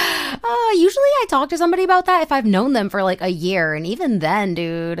I talk to somebody about that if I've known them for like a year. And even then,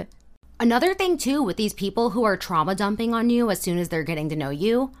 dude. Another thing too with these people who are trauma dumping on you as soon as they're getting to know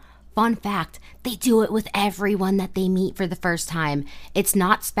you, fun fact, they do it with everyone that they meet for the first time. It's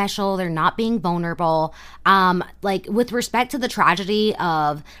not special. They're not being vulnerable. Like with respect to the tragedy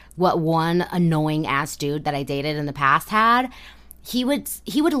of what one annoying ass dude that I dated in the past had, he would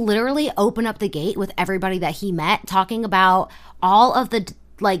literally open up the gate with everybody that he met, talking about all of the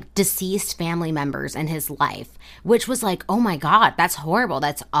like deceased family members in his life, which was like, oh my God, that's horrible.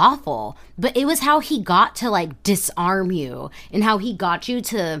 That's awful. But it was how he got to like disarm you and how he got you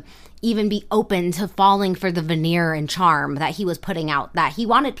to even be open to falling for the veneer and charm that he was putting out that he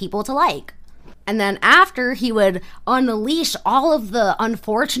wanted people to like. And then after, he would unleash all of the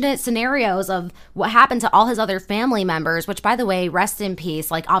unfortunate scenarios of what happened to all his other family members, which, by the way, rest in peace.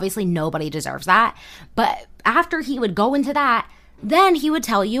 Like, obviously nobody deserves that. But after he would go into that, then he would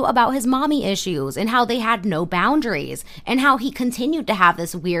tell you about his mommy issues and how they had no boundaries and how he continued to have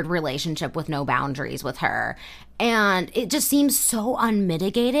this weird relationship with no boundaries with her. And it just seems so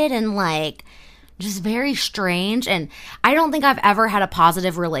unmitigated and like just very strange. And I don't think I've ever had a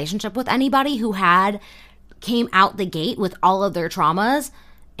positive relationship with anybody who came out the gate with all of their traumas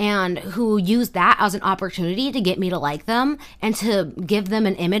and who used that as an opportunity to get me to like them and to give them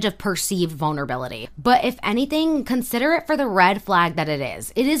an image of perceived vulnerability. But if anything, consider it for the red flag that it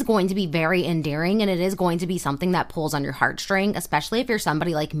is. It is going to be very endearing and it is going to be something that pulls on your heartstring, especially if you're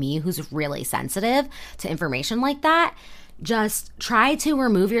somebody like me who's really sensitive to information like that. Just try to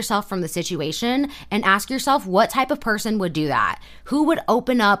remove yourself from the situation and ask yourself what type of person would do that? Who would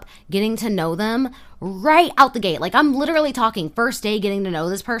open up getting to know them right out the gate? Like, I'm literally talking first day getting to know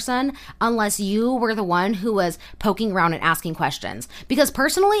this person, unless you were the one who was poking around and asking questions. Because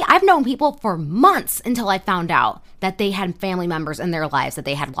personally, I've known people for months until I found out that they had family members in their lives that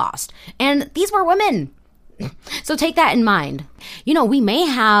they had lost. And these were women. So take that in mind. You know, we may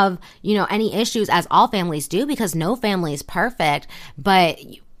have, any issues, as all families do, because no family is perfect, but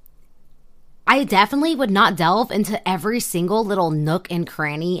I definitely would not delve into every single little nook and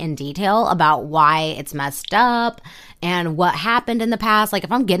cranny in detail about why it's messed up and what happened in the past. Like,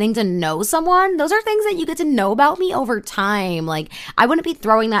 if I'm getting to know someone, those are things that you get to know about me over time. Like, I wouldn't be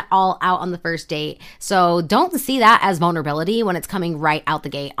throwing that all out on the first date. So don't see that as vulnerability when it's coming right out the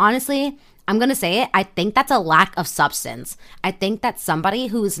gate. Honestly, I'm going to say it. I think that's a lack of substance. I think that's somebody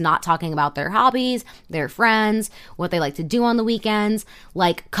who's not talking about their hobbies, their friends, what they like to do on the weekends.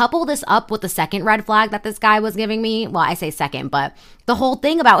 Like, couple this up with the second red flag that this guy was giving me. Well, I say second, but the whole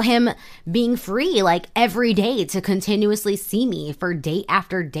thing about him being free, like, every day to continuously see me for date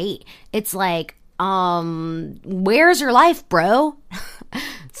after date. It's like, where's your life, bro?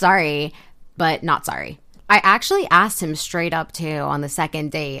 Sorry, but not sorry. I actually asked him straight up too on the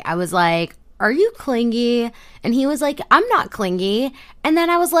second date. I was like, are you clingy? And he was like, I'm not clingy. And then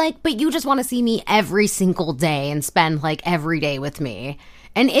I was like, but you just want to see me every single day and spend like every day with me.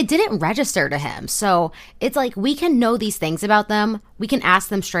 And it didn't register to him. So it's like, we can know these things about them. We can ask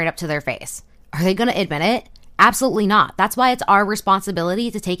them straight up to their face. Are they going to admit it? Absolutely not. That's why it's our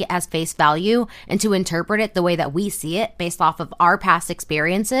responsibility to take it as face value and to interpret it the way that we see it based off of our past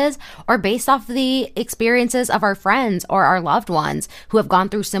experiences or based off the experiences of our friends or our loved ones who have gone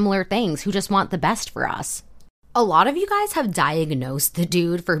through similar things, who just want the best for us. A lot of you guys have diagnosed the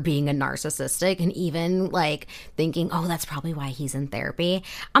dude for being a narcissistic and even like thinking, oh, that's probably why he's in therapy.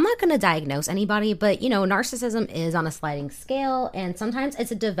 I'm not going to diagnose anybody, but narcissism is on a sliding scale, and sometimes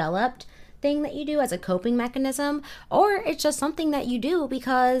it's a developed thing that you do as a coping mechanism, or it's just something that you do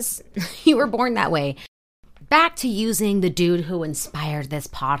because you were born that way. Back to using the dude who inspired this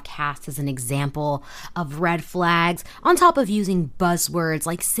podcast as an example of red flags, on top of using buzzwords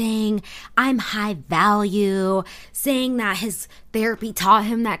like saying I'm high value, saying that his therapy taught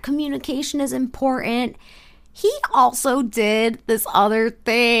him that communication is important. He also did this other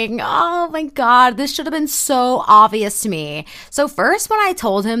thing. Oh my God, this should have been so obvious to me. So first, when I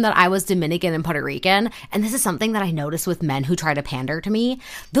told him that I was Dominican and Puerto Rican, and this is something that I notice with men who try to pander to me,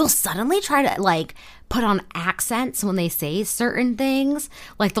 they'll suddenly try to put on accents when they say certain things.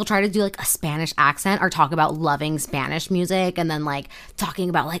 Like they'll try to do a Spanish accent or talk about loving Spanish music and then talking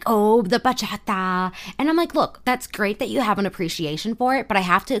about oh, the bachata. And I'm like, look, that's great that you have an appreciation for it, but I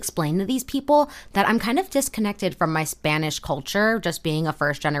have to explain to these people that I'm kind of disconnected from my Spanish culture, just being a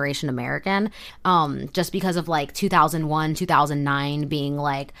first generation American, just because of 2001, 2009 being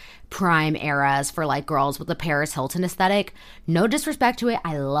prime eras for girls with the Paris Hilton aesthetic. No disrespect to it.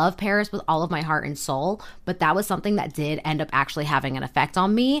 I love Paris with all of my heart and soul, but that was something that did end up actually having an effect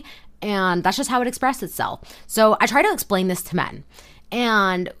on me. And that's just how it expressed itself. So I try to explain this to men.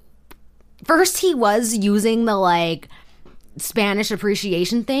 And first he was using the Spanish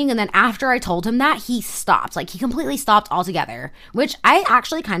appreciation thing. And then after I told him that, he stopped. He completely stopped altogether, which I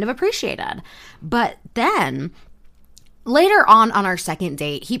actually kind of appreciated. But then later on our second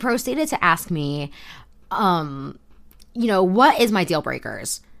date, he proceeded to ask me, what is my deal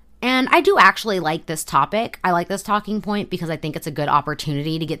breakers? And I do actually like this topic. I like this talking point because I think it's a good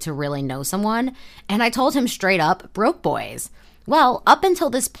opportunity to get to really know someone. And I told him straight up, broke boys. Well, up until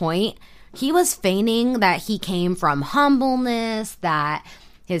this point, he was feigning that he came from humbleness, that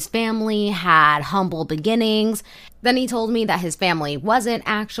his family had humble beginnings. Then he told me that his family wasn't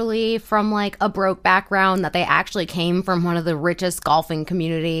actually from a broke background, that they actually came from one of the richest golfing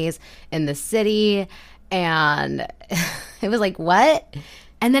communities in the city. And it was what?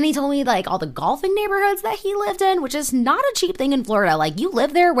 And then he told me all the golfing neighborhoods that he lived in, which is not a cheap thing in Florida. You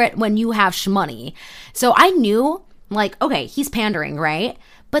live there when you have shmoney. So I knew okay, he's pandering, right?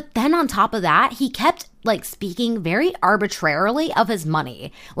 But then on top of that, he kept speaking very arbitrarily of his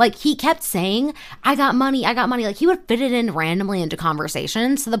money. He kept saying, I got money. He would fit it in randomly into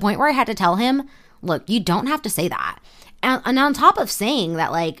conversations to the point where I had to tell him, look, you don't have to say that. And on top of saying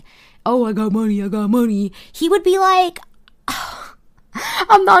that oh, I got money, he would be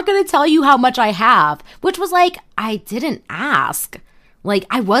I'm not going to tell you how much I have, which was I didn't ask.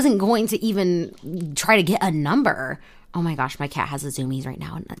 I wasn't going to even try to get a number. Oh my gosh, my cat has the zoomies right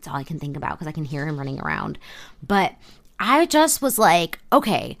now, and that's all I can think about because I can hear him running around. But I just was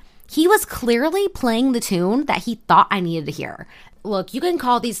okay, he was clearly playing the tune that he thought I needed to hear. Look, you can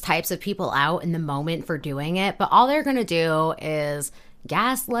call these types of people out in the moment for doing it, but all they're going to do is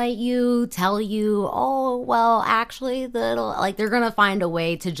gaslight you, tell you, oh, well, actually, they're going to find a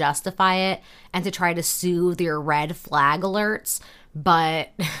way to justify it and to try to soothe your red flag alerts.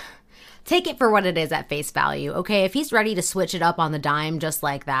 But take it for what it is at face value, okay? If he's ready to switch it up on the dime just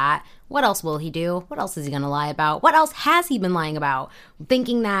like that, what else will he do? What else is he going to lie about? What else has he been lying about?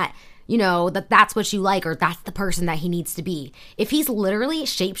 Thinking that, that's what you like or that's the person that he needs to be. If he's literally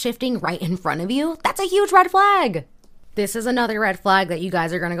shape-shifting right in front of you, that's a huge red flag. This is another red flag that you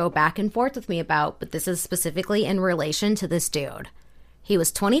guys are going to go back and forth with me about, but this is specifically in relation to this dude. He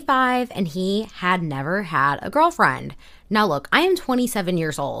was 25 and he had never had a girlfriend. Now look, I am 27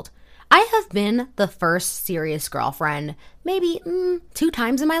 years old. I have been the first serious girlfriend maybe 2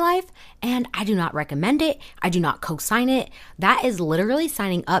 times in my life, and I do not recommend it. I do not co-sign it. That is literally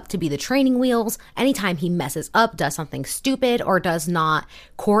signing up to be the training wheels. Anytime he messes up, does something stupid, or does not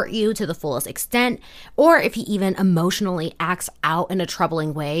court you to the fullest extent, or if he even emotionally acts out in a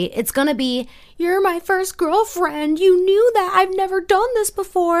troubling way, it's gonna be, you're my first girlfriend. You knew that. I've never done this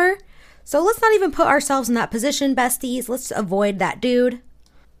before. So let's not even put ourselves in that position, besties. Let's avoid that dude.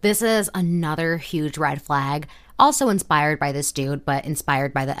 This is another huge red flag, also inspired by this dude, but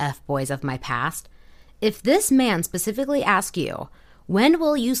inspired by the F-boys of my past. If this man specifically asks you, when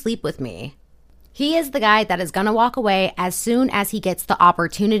will you sleep with me? He is the guy that is gonna walk away as soon as he gets the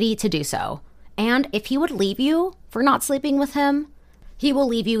opportunity to do so. And if he would leave you for not sleeping with him, He will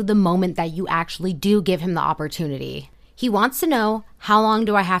leave you the moment that you actually do give him the opportunity. He wants to know, how long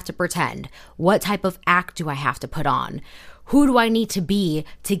do I have to pretend? What type of act do I have to put on? Who do I need to be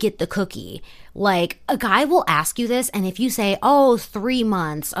to get the cookie? Like, a guy will ask you this, and if you say, 3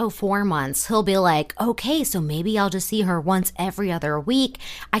 months, 4 months, he'll be like, okay, so maybe I'll just see her once every other week.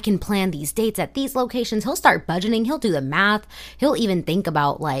 I can plan these dates at these locations. He'll start budgeting. He'll do the math. He'll even think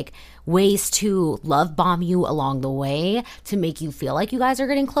about like ways to love bomb you along the way to make you feel like you guys are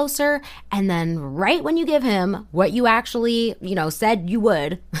getting closer. And then right when you give him what you actually, said you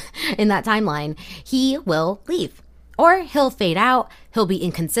would in that timeline, he will leave. Or he'll fade out, he'll be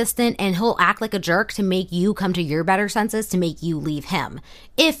inconsistent, and he'll act like a jerk to make you come to your better senses to make you leave him,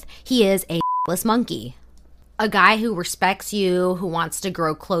 if he is a monkey. A guy who respects you, who wants to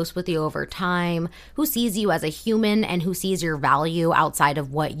grow close with you over time, who sees you as a human and who sees your value outside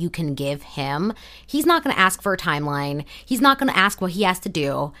of what you can give him. He's not going to ask for a timeline. He's not going to ask what he has to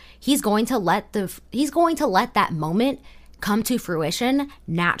do. He's going to let that moment come to fruition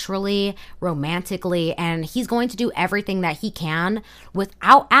naturally, romantically, and he's going to do everything that he can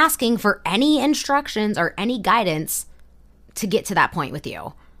without asking for any instructions or any guidance to get to that point with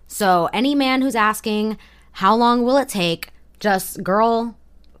you. So any man who's asking, how long will it take? Just, girl,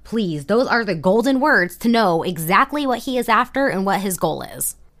 please, those are the golden words to know exactly what he is after and what his goal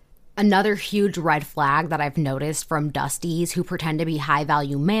is. Another huge red flag that I've noticed from Dusties who pretend to be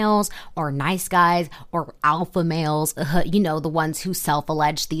high-value males or nice guys or alpha males, the ones who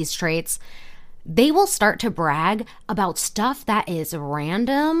self-allege these traits, they will start to brag about stuff that is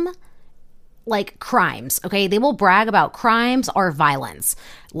random, like crimes, okay? They will brag about crimes or violence.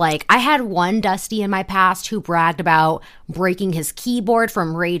 Like, I had one Dusty in my past who bragged about breaking his keyboard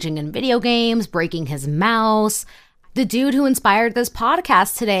from raging in video games, breaking his mouse. The dude who inspired this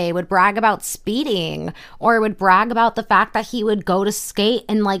podcast today would brag about speeding, or would brag about the fact that he would go to skate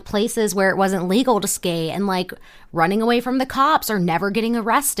in like places where it wasn't legal to skate and like running away from the cops or never getting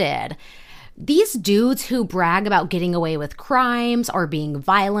arrested. These dudes who brag about getting away with crimes or being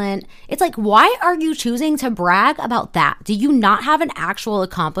violent, it's like, why are you choosing to brag about that? Do you not have an actual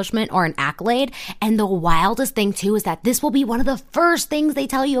accomplishment or an accolade? And the wildest thing too is that this will be one of the first things they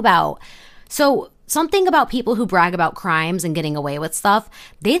tell you about. So something about people who brag about crimes and getting away with stuff,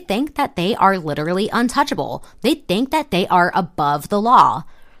 they think that they are literally untouchable. They think that they are above the law.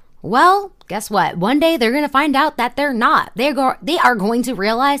 Well, guess what? One day they're going to find out that they're not. They are going to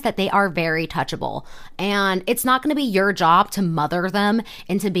realize that they are very touchable. And it's not going to be your job to mother them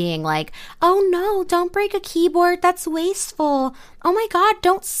into being like, oh no, don't break a keyboard. That's wasteful. Oh my God,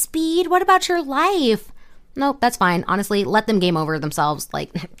 don't speed. What about your life? Nope, that's fine. Honestly, let them game over themselves.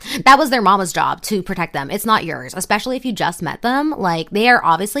 Like, that was their mama's job to protect them. It's not yours, especially if you just met them. Like, they are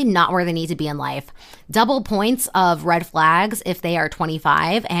obviously not where they need to be in life. Double points of red flags if they are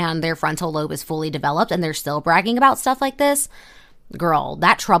 25 and their frontal lobe is fully developed and they're still bragging about stuff like this. Girl,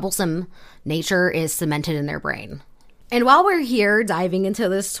 that troublesome nature is cemented in their brain. And while we're here diving into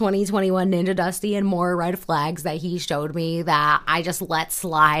this 2021 Ninja Dusty and more red flags that he showed me that I just let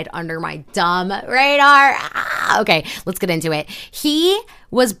slide under my dumb radar. Okay, let's get into it. He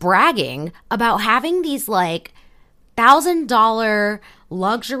was bragging about having these like $1,000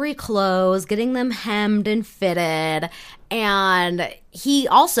 luxury clothes, getting them hemmed and fitted. And he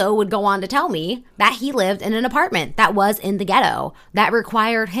also would go on to tell me that he lived in an apartment that was in the ghetto that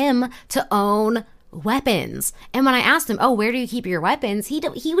required him to own weapons. And when I asked him, where do you keep your weapons? He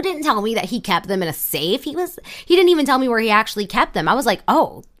didn't tell me that he kept them in a safe. He didn't even tell me where he actually kept them. I was like,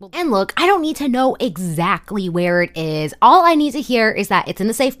 and look, I don't need to know exactly where it is. All I need to hear is that it's in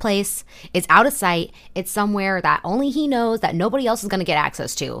a safe place. It's out of sight. It's somewhere that only he knows that nobody else is going to get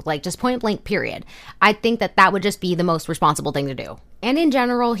access to. Like, just point blank, period. I think that would just be the most responsible thing to do. And in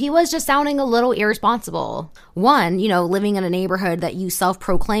general, he was just sounding a little irresponsible. One, living in a neighborhood that you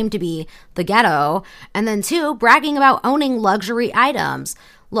self-proclaim to be the ghetto. And then two, bragging about owning luxury items.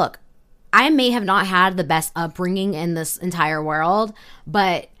 Look, I may have not had the best upbringing in this entire world,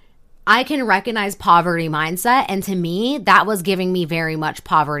 but I can recognize poverty mindset. And to me, that was giving me very much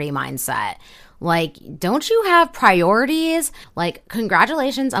poverty mindset. Like, don't you have priorities? Like,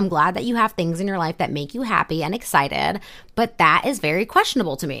 congratulations. I'm glad that you have things in your life that make you happy and excited, but that is very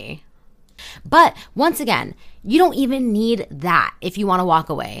questionable to me. But once again, you don't even need that if you want to walk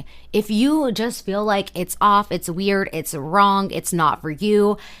away. If you just feel like it's off, it's weird, it's wrong, it's not for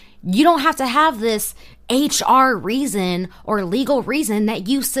you, you don't have to have this HR reason or legal reason that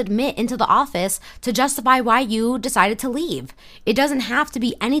you submit into the office to justify why you decided to leave. It doesn't have to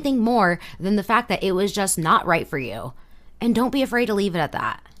be anything more than the fact that it was just not right for you. And don't be afraid to leave it at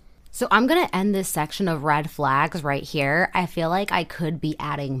that. So I'm going to end this section of red flags right here. I feel like I could be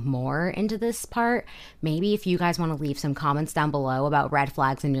adding more into this part. Maybe if you guys want to leave some comments down below about red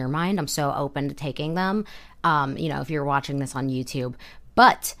flags in your mind, I'm so open to taking them, if you're watching this on YouTube.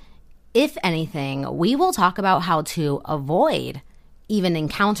 But if anything, we will talk about how to avoid even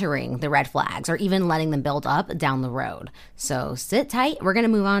encountering the red flags or even letting them build up down the road. So sit tight. We're going to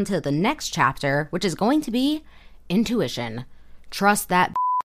move on to the next chapter, which is going to be intuition. Trust that.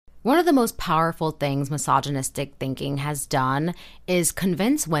 One of the most powerful things misogynistic thinking has done is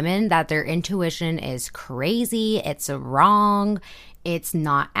convince women that their intuition is crazy, it's wrong, it's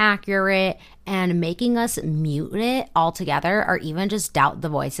not accurate, and making us mute it altogether or even just doubt the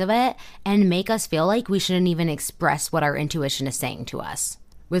voice of it and make us feel like we shouldn't even express what our intuition is saying to us.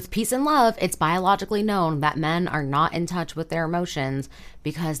 With peace and love, it's biologically known that men are not in touch with their emotions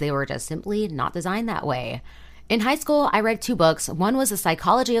because they were just simply not designed that way. In high school, I read 2 books. One was The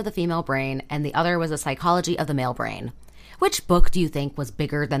Psychology of the Female Brain, and the other was The Psychology of the Male Brain. Which book do you think was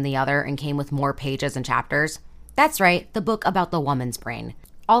bigger than the other and came with more pages and chapters? That's right, the book about the woman's brain.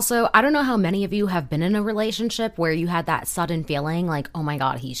 Also, I don't know how many of you have been in a relationship where you had that sudden feeling like, oh my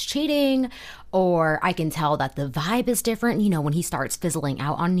God, he's cheating, or I can tell that the vibe is different, when he starts fizzling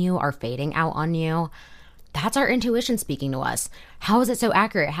out on you or fading out on you. That's our intuition speaking to us. How is it so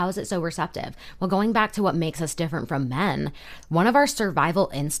accurate? How is it so receptive? Well, going back to what makes us different from men, one of our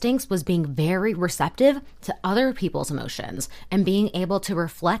survival instincts was being very receptive to other people's emotions and being able to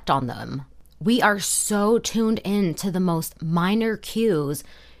reflect on them. We are so tuned in to the most minor cues,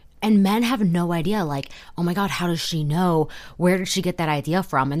 and men have no idea, like, oh my God, how does she know? Where did she get that idea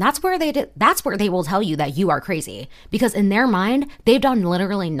from? And that's where they will tell you that you are crazy, because in their mind, they've done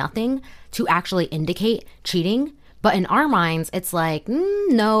literally nothing to actually indicate cheating. But in our minds, it's like,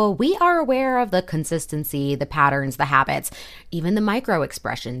 no, we are aware of the consistency, the patterns, the habits, even the micro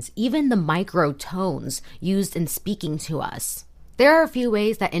expressions, even the micro tones used in speaking to us. There are a few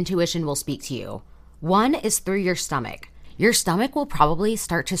ways that intuition will speak to you. One is through your stomach. Your stomach will probably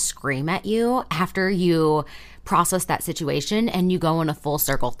start to scream at you after you process that situation and you go in a full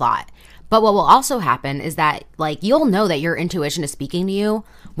circle thought. But what will also happen is that, you'll know that your intuition is speaking to you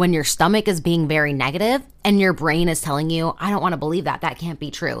when your stomach is being very negative and your brain is telling you, I don't want to believe that. That can't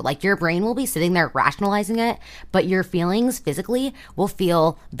be true. Your brain will be sitting there rationalizing it, but your feelings physically will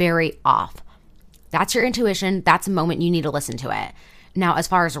feel very off. That's your intuition. That's a moment you need to listen to it. Now, as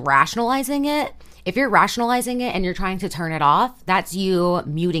far as rationalizing it, if you're rationalizing it and you're trying to turn it off, that's you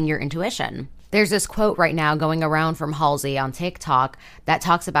muting your intuition. There's this quote right now going around from Halsey on TikTok that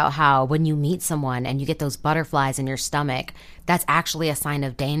talks about how when you meet someone and you get those butterflies in your stomach, that's actually a sign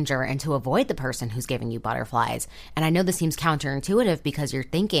of danger and to avoid the person who's giving you butterflies. And I know this seems counterintuitive because you're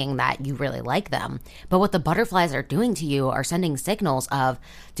thinking that you really like them. But what the butterflies are doing to you are sending signals of,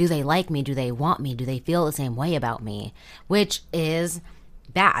 do they like me? Do they want me? Do they feel the same way about me? Which is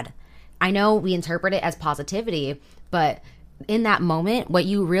bad. I know we interpret it as positivity, but in that moment, what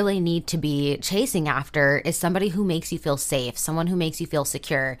you really need to be chasing after is somebody who makes you feel safe, someone who makes you feel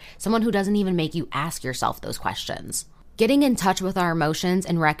secure, someone who doesn't even make you ask yourself those questions. Getting in touch with our emotions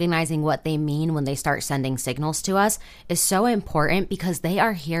and recognizing what they mean when they start sending signals to us is so important because they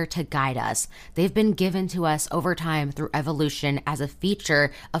are here to guide us. They've been given to us over time through evolution as a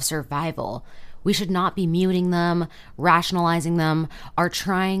feature of survival. We should not be muting them, rationalizing them, or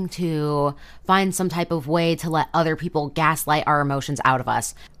trying to find some type of way to let other people gaslight our emotions out of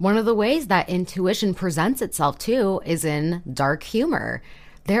us. One of the ways that intuition presents itself too is in dark humor.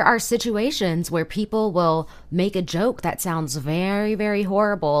 There are situations where people will make a joke that sounds very, very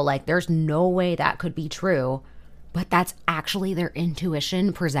horrible, like there's no way that could be true, but that's actually their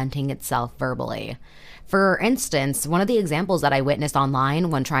intuition presenting itself verbally. For instance, one of the examples that I witnessed online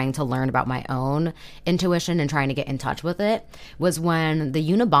when trying to learn about my own intuition and trying to get in touch with it was when the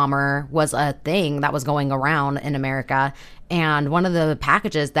Unabomber was a thing that was going around in America, and one of the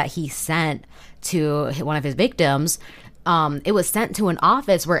packages that he sent to one of his victims, it was sent to an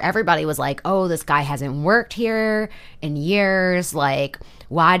office where everybody was like, oh, this guy hasn't worked here in years. Like,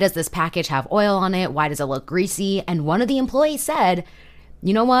 why does this package have oil on it? Why does it look greasy? And one of the employees said,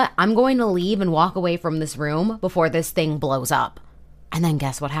 you know what? I'm going to leave and walk away from this room before this thing blows up. And then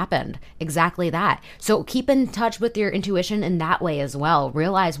guess what happened? Exactly that. So keep in touch with your intuition in that way as well.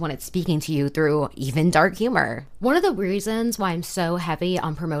 Realize when it's speaking to you through even dark humor. One of the reasons why I'm so heavy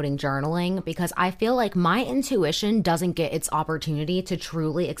on promoting journaling, because I feel like my intuition doesn't get its opportunity to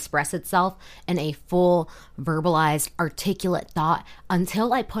truly express itself in a full, verbalized, articulate thought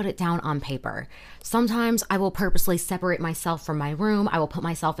until I put it down on paper. Sometimes I will purposely separate myself from my room. I will put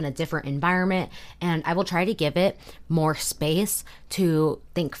myself in a different environment and I will try to give it more space to to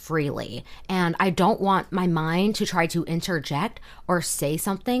think freely. And I don't want my mind to try to interject or say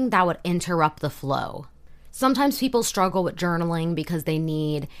something that would interrupt the flow. Sometimes people struggle with journaling because they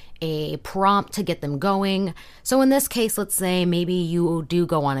need a prompt to get them going. So in this case, let's say maybe you do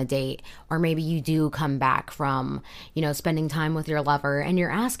go on a date, or maybe you do come back from, spending time with your lover, and you're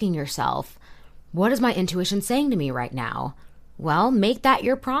asking yourself, what is my intuition saying to me right now? Well, make that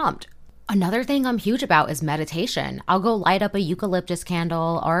your prompt. Another thing I'm huge about is meditation. I'll go light up a eucalyptus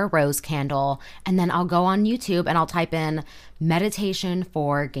candle or a rose candle, and then I'll go on YouTube and I'll type in meditation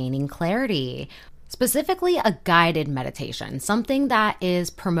for gaining clarity. Specifically, a guided meditation, something that is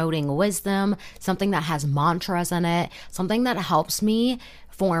promoting wisdom, something that has mantras in it, something that helps me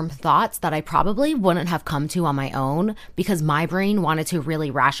form thoughts that I probably wouldn't have come to on my own because my brain wanted to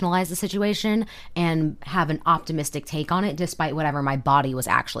really rationalize the situation and have an optimistic take on it despite whatever my body was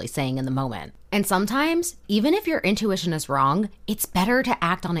actually saying in the moment. And sometimes, even if your intuition is wrong, it's better to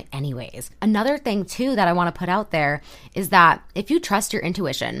act on it anyways. Another thing too that I want to put out there is that if you trust your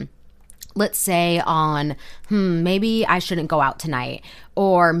intuition, let's say on, maybe I shouldn't go out tonight,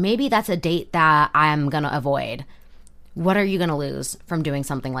 or maybe that's a date that I'm going to avoid. What are you going to lose from doing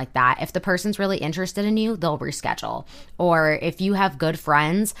something like that? If the person's really interested in you, they'll reschedule. Or if you have good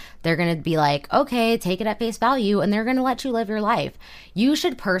friends, they're going to be like, okay, take it at face value, and they're going to let you live your life. You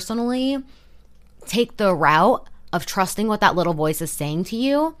should personally take the route of trusting what that little voice is saying to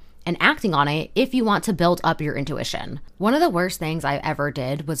you and acting on it if you want to build up your intuition. One of the worst things I ever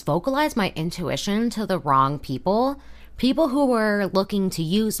did was vocalize my intuition to the wrong people who were looking to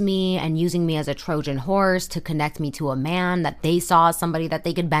use me and using me as a Trojan horse to connect me to a man that they saw as somebody that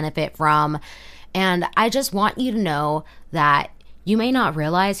they could benefit from. And I just want you to know that you may not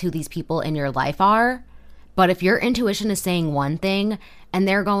realize who these people in your life are, but if your intuition is saying one thing and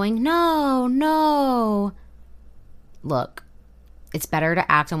they're going, no, look, it's better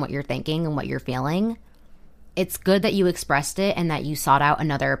to act on what you're thinking and what you're feeling. It's good that you expressed it and that you sought out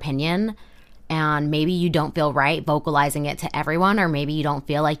another opinion. And maybe you don't feel right vocalizing it to everyone, or maybe you don't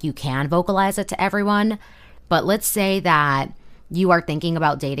feel like you can vocalize it to everyone. But let's say that you are thinking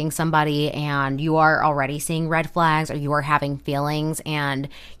about dating somebody and you are already seeing red flags, or you are having feelings and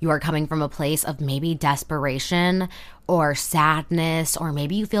you are coming from a place of maybe desperation or sadness, or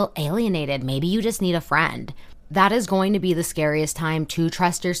maybe you feel alienated. Maybe you just need a friend. That is going to be the scariest time to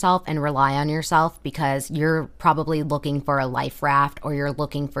trust yourself and rely on yourself, because you're probably looking for a life raft, or you're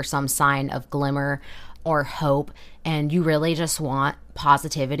looking for some sign of glimmer or hope, and you really just want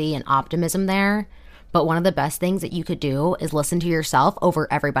positivity and optimism there. But one of the best things that you could do is listen to yourself over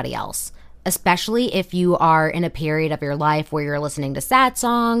everybody else, especially if you are in a period of your life where you're listening to sad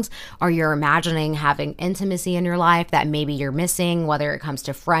songs, or you're imagining having intimacy in your life that maybe you're missing, whether it comes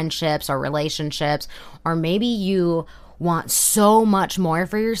to friendships or relationships, or maybe you want so much more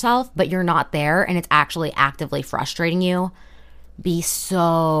for yourself, but you're not there and it's actually actively frustrating you. Be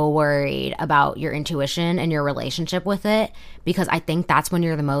so worried about your intuition and your relationship with it, because I think that's when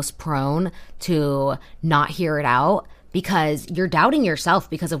you're the most prone to not hear it out, because you're doubting yourself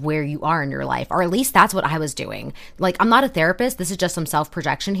because of where you are in your life. Or at least that's what I was doing. Like, I'm not a therapist. This is just some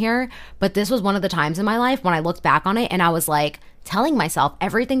self-projection here. But this was one of the times in my life when I looked back on it and I was like telling myself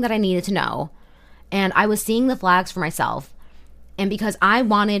everything that I needed to know. And I was seeing the flags for myself. And because I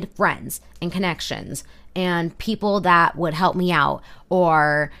wanted friends and connections and people that would help me out,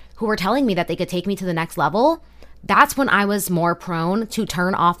 or who were telling me that they could take me to the next level, that's when I was more prone to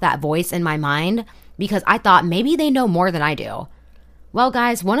turn off that voice in my mind, because I thought maybe they know more than I do. Well,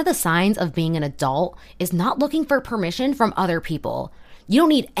 guys, one of the signs of being an adult is not looking for permission from other people. You don't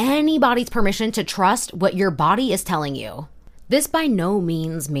need anybody's permission to trust what your body is telling you. This by no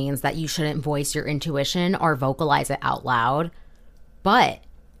means means that you shouldn't voice your intuition or vocalize it out loud. But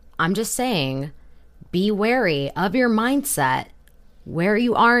I'm just saying, be wary of your mindset, where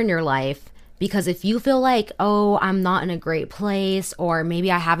you are in your life. Because if you feel like, oh, I'm not in a great place, or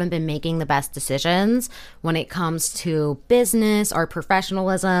maybe I haven't been making the best decisions when it comes to business or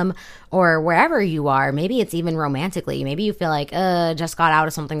professionalism or wherever you are, maybe it's even romantically. Maybe you feel like, just got out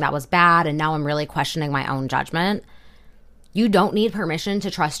of something that was bad and now I'm really questioning my own judgment. You don't need permission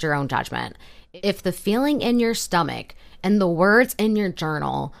to trust your own judgment. If the feeling in your stomach and the words in your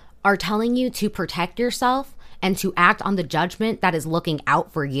journal are telling you to protect yourself and to act on the judgment that is looking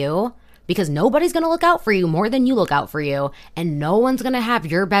out for you, because nobody's going to look out for you more than you look out for you, and no one's going to have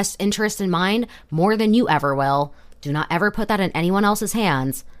your best interest in mind more than you ever will. Do not ever put that in anyone else's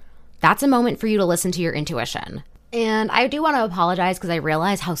hands. That's a moment for you to listen to your intuition. And I do want to apologize because I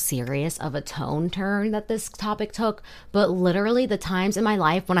realize how serious of a tone turn that this topic took, but literally the times in my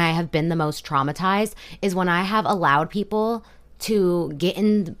life when I have been the most traumatized is when I have allowed people to get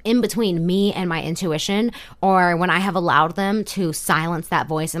in between me and my intuition, or when I have allowed them to silence that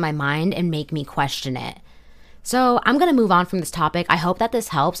voice in my mind and make me question it. So I'm going to move on from this topic. I hope that this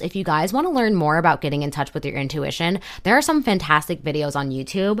helps. If you guys want to learn more about getting in touch with your intuition, there are some fantastic videos on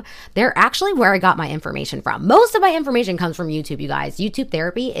YouTube. They're actually where I got my information from. Most of my information comes from YouTube, you guys. YouTube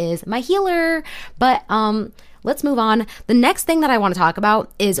therapy is my healer. But let's move on. The next thing that I want to talk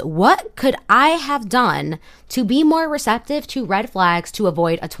about is what could I have done to be more receptive to red flags to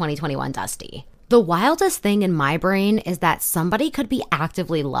avoid a 2021 Dusty? The wildest thing in my brain is that somebody could be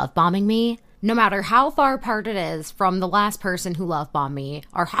actively love bombing me. No matter how far apart it is from the last person who love bombed me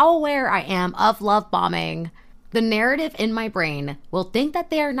or how aware I am of love bombing, the narrative in my brain will think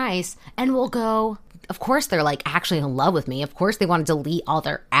that they are nice and will go, of course they're like actually in love with me. Of course they want to delete all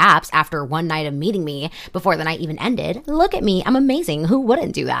their apps after one night of meeting me before the night even ended. Look at me, I'm amazing. Who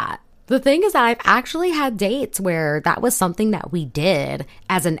wouldn't do that? The thing is that I've actually had dates where that was something that we did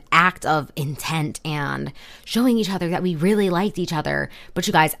as an act of intent and showing each other that we really liked each other. But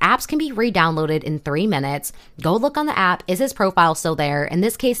you guys, apps can be re-downloaded in 3 minutes. Go look on the app. Is his profile still there? In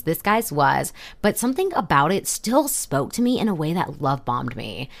this case, this guy's was. But something about it still spoke to me in a way that love bombed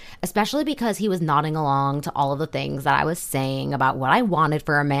me, especially because he was nodding along to all of the things that I was saying about what I wanted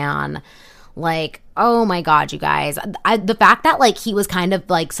for a man. Like, oh my God, you guys. The fact that like he was kind of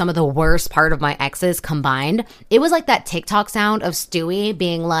like some of the worst part of my exes combined, it was like that TikTok sound of Stewie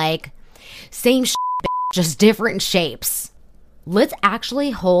being like, same shit, just different shapes. Let's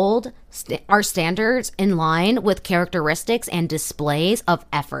actually hold our standards in line with characteristics and displays of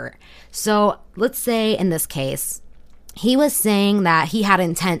effort. So let's say in this case, he was saying that he had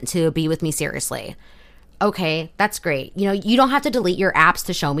intent to be with me seriously. Okay, that's great. You know, you don't have to delete your apps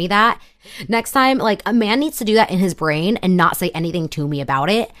to show me that. Next time, like, a man needs to do that in his brain and not say anything to me about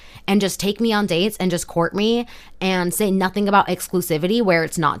it and just take me on dates and just court me and say nothing about exclusivity where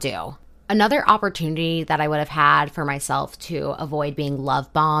it's not due. Another opportunity that I would have had for myself to avoid being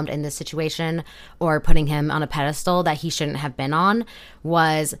love bombed in this situation or putting him on a pedestal that he shouldn't have been on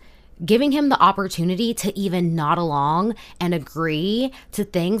was giving him the opportunity to even nod along and agree to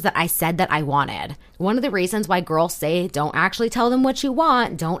things that I said that I wanted. One of the reasons why girls say don't actually tell them what you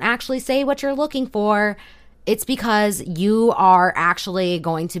want, don't actually say what you're looking for, it's because you are actually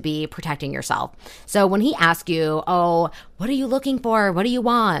going to be protecting yourself. So when he asks you, oh, what are you looking for? What do you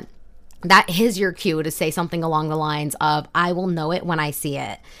want? That is your cue to say something along the lines of, I will know it when I see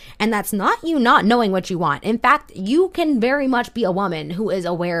it. And that's not you not knowing what you want. In fact, you can very much be a woman who is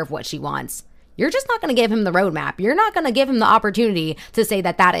aware of what she wants. You're just not going to give him the roadmap. You're not going to give him the opportunity to say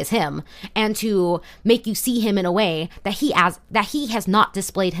that that is him and to make you see him in a way that he has not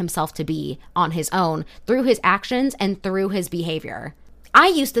displayed himself to be on his own through his actions and through his behavior. I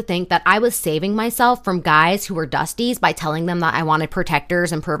used to think that I was saving myself from guys who were dusties by telling them that I wanted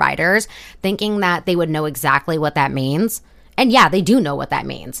protectors and providers, thinking that they would know exactly what that means. And yeah, they do know what that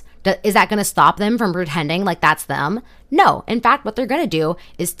means. Is that going to stop them from pretending like that's them? No. In fact, what they're going to do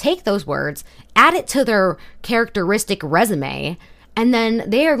is take those words, add it to their characteristic resume, and then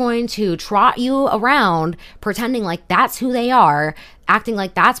they are going to trot you around pretending like that's who they are, acting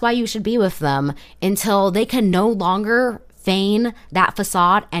like that's why you should be with them until they can no longer feign that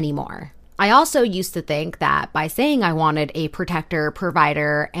facade anymore. I also used to think that by saying I wanted a protector,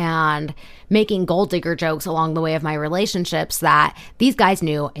 provider, and making gold digger jokes along the way of my relationships, that these guys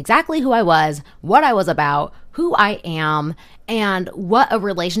knew exactly who I was, what I was about, who I am, and what a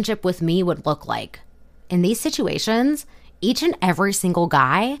relationship with me would look like. In these situations, each and every single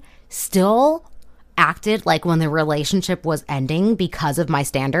guy still acted like when the relationship was ending because of my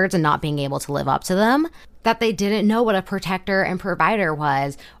standards and not being able to live up to them, that they didn't know what a protector and provider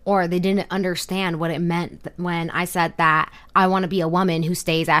was, or they didn't understand what it meant when I said that I want to be a woman who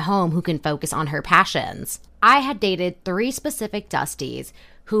stays at home, who can focus on her passions. I had dated 3 specific dusties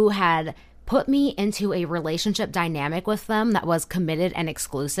who had put me into a relationship dynamic with them that was committed and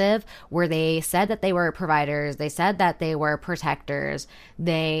exclusive, where they said that they were providers, they said that they were protectors,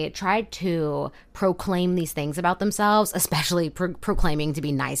 they tried to proclaim these things about themselves, especially proclaiming to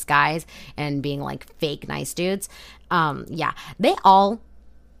be nice guys and being like fake nice dudes. They all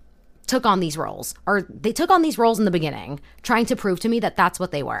took on these roles, or they took on these roles in the beginning, trying to prove to me that that's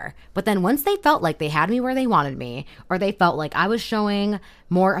what they were. But then once they felt like they had me where they wanted me, or they felt like I was showing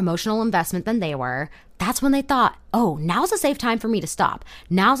more emotional investment than they were, that's when they thought, oh, now's a safe time for me to stop.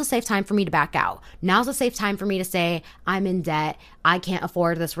 Now's a safe time for me to back out. Now's a safe time for me to say, I'm in debt. I can't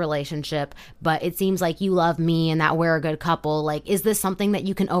afford this relationship, but it seems like you love me and that we're a good couple. Like, is this something that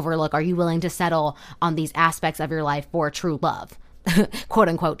you can overlook? Are you willing to settle on these aspects of your life for true love? quote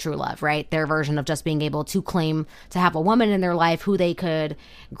unquote true love, right? Their version of just being able to claim to have a woman in their life who they could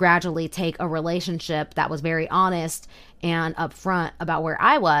gradually take a relationship that was very honest and upfront about where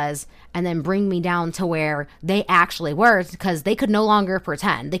I was, and then bring me down to where they actually were, because they could no longer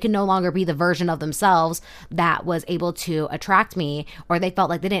pretend. They could no longer be the version of themselves that was able to attract me, or they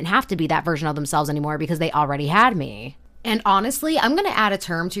felt like they didn't have to be that version of themselves anymore because they already had me. And honestly, I'm going to add a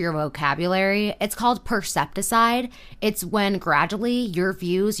term to your vocabulary. It's called percepticide. It's when gradually your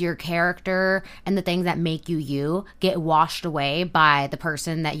views, your character, and the things that make you you get washed away by the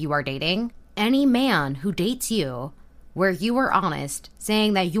person that you are dating. Any man who dates you where you are honest,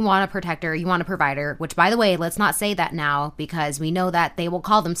 saying that you want a protector, you want a provider, which, by the way, let's not say that now, because we know that they will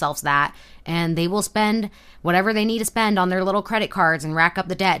call themselves that, and they will spend whatever they need to spend on their little credit cards and rack up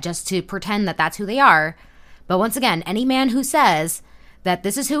the debt just to pretend that that's who they are. But once again, any man who says that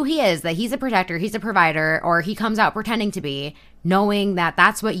this is who he is, that he's a protector, he's a provider, or he comes out pretending to be, knowing that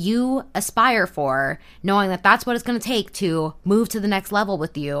that's what you aspire for, knowing that that's what it's going to take to move to the next level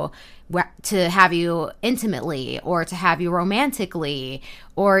with you, to have you intimately, or to have you romantically,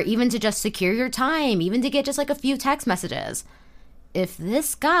 or even to just secure your time, even to get just like a few text messages. If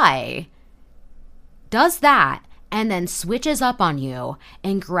this guy does that and then switches up on you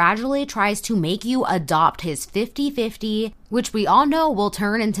and gradually tries to make you adopt his 50-50, which we all know will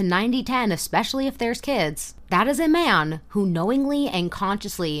turn into 90-10, especially if there's kids, that is a man who knowingly and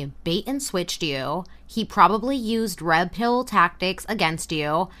consciously bait and switched you. He probably used red pill tactics against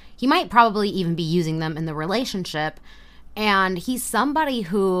you. He might probably even be using them in the relationship. And he's somebody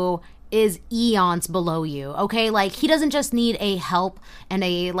who is eons below you, okay? Like, he doesn't just need a help and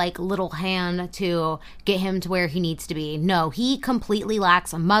a like little hand to get him to where he needs to be. No, he completely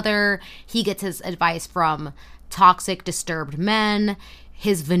lacks a mother. He gets his advice from toxic, disturbed men.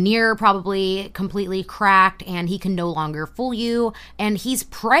 His veneer probably completely cracked, and he can no longer fool you. And he's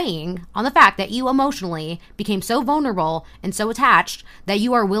preying on the fact that you emotionally became so vulnerable and so attached that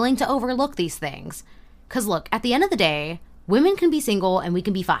you are willing to overlook these things. Because look, at the end of the day, women can be single and we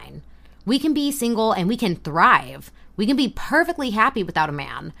can be fine. We can be single and we can thrive. We can be perfectly happy without a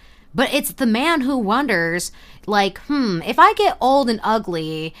man. But it's the man who wonders, like, if I get old and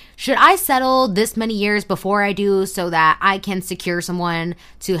ugly, should I settle this many years before I do so that I can secure someone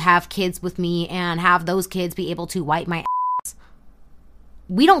to have kids with me and have those kids be able to wipe my ass?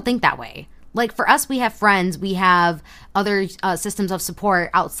 We don't think that way. Like, for us, we have friends, we have other systems of support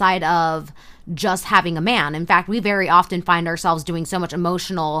outside of just having a man. In fact, we very often find ourselves doing so much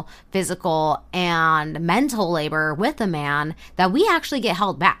emotional, physical, and mental labor with a man that we actually get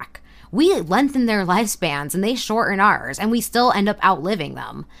held back. We lengthen their lifespans and they shorten ours, and we still end up outliving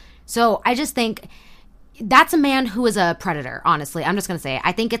them. So I just think that's a man who is a predator, honestly. I'm just going to say it.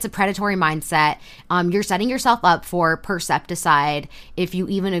 I think it's a predatory mindset. You're setting yourself up for percepticide if you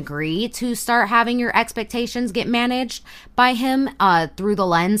even agree to start having your expectations get managed by him through the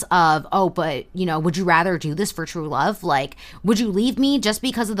lens of, oh, but, would you rather do this for true love? Like, would you leave me just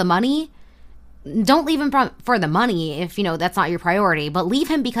because of the money? Don't leave him for the money if, that's not your priority, but leave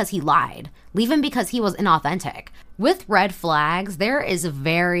him because he lied. Leave him because he was inauthentic. With red flags, there is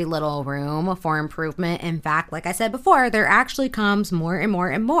very little room for improvement. In fact, like I said before, there actually comes more and more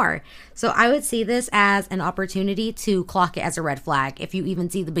and more. So I would see this as an opportunity to clock it as a red flag if you even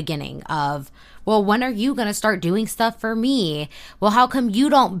see the beginning of, well, when are you going to start doing stuff for me? Well, how come you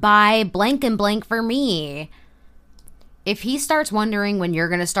don't buy blank and blank for me? If he starts wondering when you're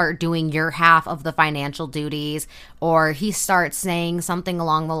going to start doing your half of the financial duties, or he starts saying something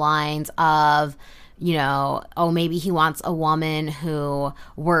along the lines of, oh, maybe he wants a woman who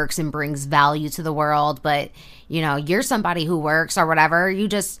works and brings value to the world, but, you're somebody who works or whatever. You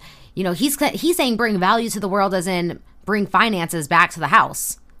just, he's saying bring value to the world as in bring finances back to the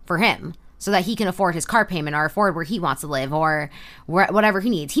house for him so that he can afford his car payment or afford where he wants to live or whatever he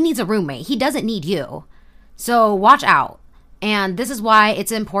needs. He needs a roommate. He doesn't need you. So watch out. And this is why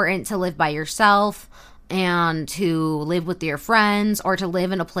it's important to live by yourself and to live with your friends or to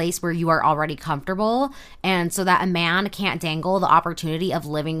live in a place where you are already comfortable. And so that a man can't dangle the opportunity of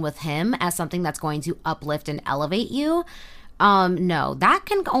living with him as something that's going to uplift and elevate you. No, that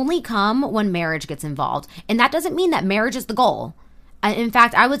can only come when marriage gets involved. And that doesn't mean that marriage is the goal. In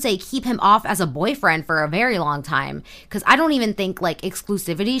fact, I would say keep him off as a boyfriend for a very long time, because I don't even think like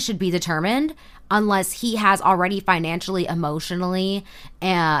exclusivity should be determined unless he has already financially, emotionally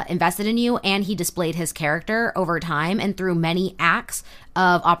invested in you, and he displayed his character over time and through many acts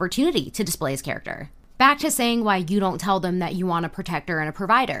of opportunity to display his character. Back to saying why you don't tell them that you want a protector and a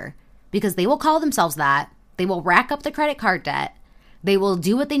provider, because they will call themselves that. They will rack up the credit card debt. They will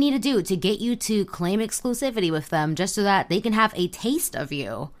do what they need to do to get you to claim exclusivity with them just so that they can have a taste of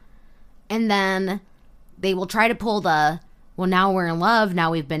you. And then they will try to pull the, well, now we're in love,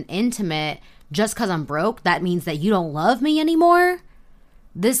 now we've been intimate, just because I'm broke, that means that you don't love me anymore?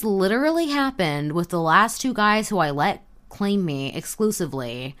 This literally happened with the last two guys who I let claim me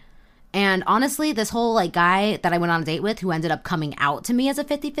exclusively. And honestly, this whole guy that I went on a date with who ended up coming out to me as a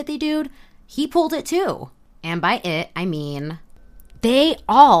 50-50 dude, he pulled it too. And by it, I mean they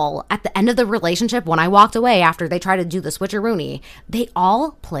all, at the end of the relationship, when I walked away after they tried to do the switcheroony, they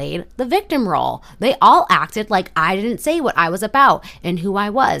all played the victim role. They all acted like I didn't say what I was about and who I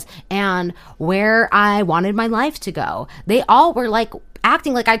was and where I wanted my life to go. They all were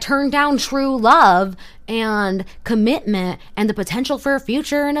acting like I turned down true love and commitment and the potential for a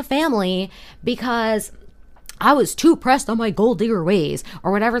future and a family because I was too pressed on my gold digger ways,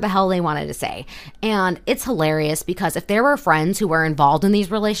 or whatever the hell they wanted to say. And it's hilarious because if there were friends who were involved in these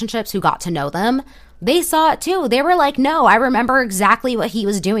relationships who got to know them, they saw it too. They were like, no, I remember exactly what he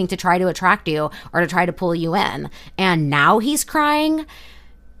was doing to try to attract you or to try to pull you in. And now he's crying.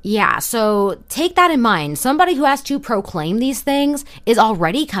 Yeah, so take that in mind. Somebody who has to proclaim these things is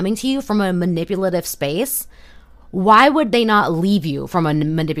already coming to you from a manipulative space. Why would they not leave you from a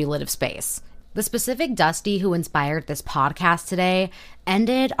manipulative space? The specific Dusty who inspired this podcast today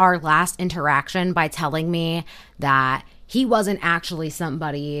ended our last interaction by telling me that he wasn't actually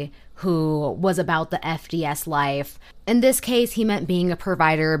somebody who was about the FDS life. In this case, he meant being a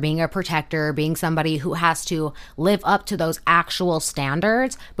provider, being a protector, being somebody who has to live up to those actual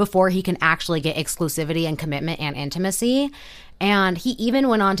standards before he can actually get exclusivity and commitment and intimacy. And he even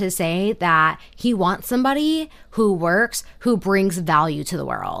went on to say that he wants somebody who works, who brings value to the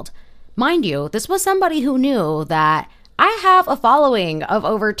world. Mind you, this was somebody who knew that I have a following of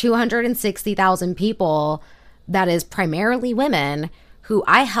over 260,000 people that is primarily women who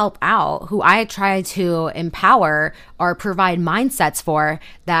I help out, who I try to empower or provide mindsets for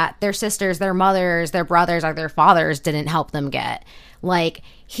that their sisters, their mothers, their brothers, or their fathers didn't help them get.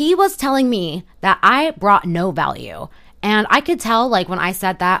 He was telling me that I brought no value. And I could tell, when I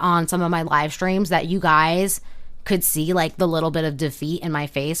said that on some of my live streams, that you guys could see the little bit of defeat in my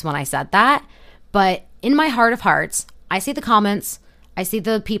face when I said that. But in my heart of hearts, I see the comments. I see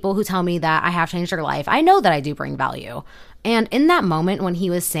the people who tell me that I have changed their life. I know that I do bring value. And in that moment when he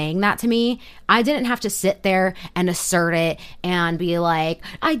was saying that to me, I didn't have to sit there and assert it and be like,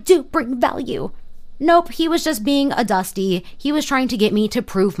 I do bring value. Nope, he was just being a Dusty. He was trying to get me to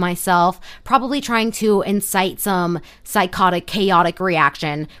prove myself, probably trying to incite some psychotic, chaotic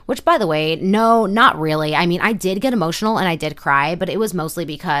reaction, which, by the way, no, not really. I mean, I did get emotional and I did cry, but it was mostly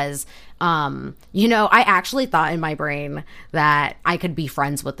because, I actually thought in my brain that I could be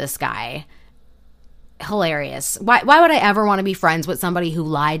friends with this guy. Hilarious. Why would I ever want to be friends with somebody who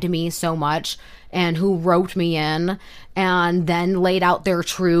lied to me so much and who roped me in and then laid out their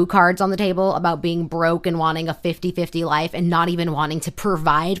true cards on the table about being broke and wanting a 50-50 life and not even wanting to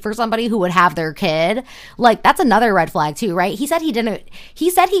provide for somebody who would have their kid? That's another red flag too, right? He said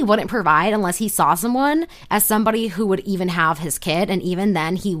he wouldn't provide unless he saw someone as somebody who would even have his kid, and even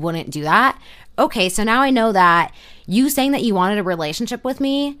then he wouldn't do that. Okay, so now I know that you saying that you wanted a relationship with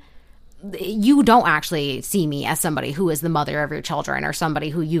me, you don't actually see me as somebody who is the mother of your children or somebody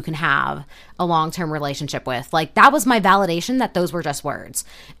who you can have a long-term relationship with. That was my validation that those were just words.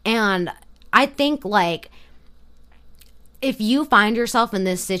 And I think if you find yourself in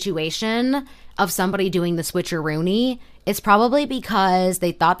this situation of somebody doing the switcheroony, it's probably because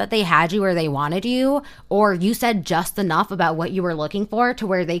they thought that they had you or they wanted you, or you said just enough about what you were looking for to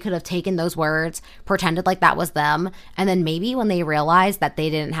where they could have taken those words, pretended like that was them, and then maybe when they realized that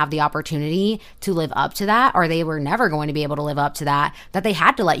they didn't have the opportunity to live up to that, or they were never going to be able to live up to that they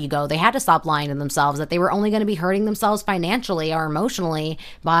had to let you go. They had to stop lying to themselves, that they were only going to be hurting themselves financially or emotionally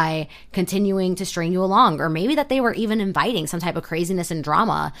by continuing to string you along, or maybe that they were even inviting some type of craziness and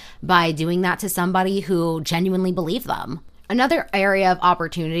drama by doing that to somebody who genuinely believed them. Another area of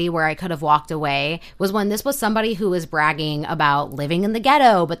opportunity where I could have walked away was when this was somebody who was bragging about living in the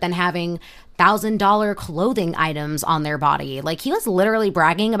ghetto, but then having $1,000 clothing items on their body. He was literally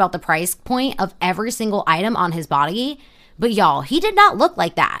bragging about the price point of every single item on his body. But y'all, he did not look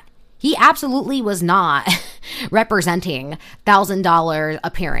like that. He absolutely was not representing $1,000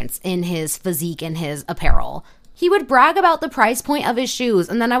 appearance in his physique and his apparel. He would brag about the price point of his shoes,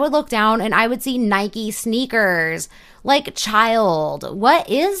 and then I would look down and I would see Nike sneakers. Child, what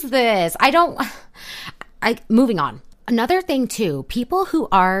is this? Moving on. Another thing too, people who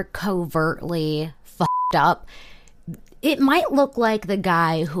are covertly fucked up, It might look like the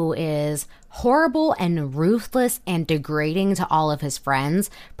guy who is horrible and ruthless and degrading to all of his friends,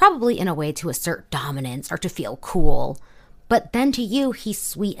 probably in a way to assert dominance or to feel cool. But then to you, he's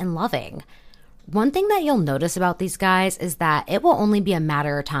sweet and loving. One thing that you'll notice about these guys is that it will only be a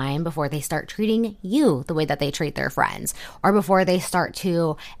matter of time before they start treating you the way that they treat their friends, or before they start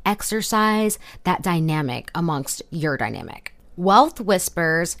to exercise that dynamic amongst your dynamic. Wealth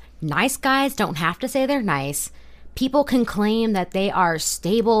whispers, nice guys don't have to say they're nice. People can claim that they are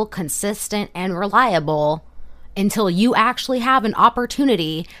stable, consistent, and reliable until you actually have an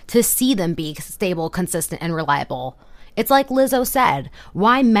opportunity to see them be stable, consistent, and reliable. It's like Lizzo said,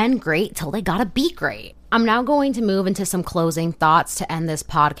 why men great till they gotta be great? I'm now going to move into some closing thoughts to end this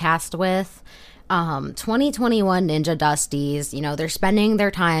podcast with. 2021 Ninja Dusties, they're spending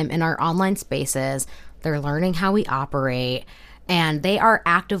their time in our online spaces. They're learning how we operate. And they are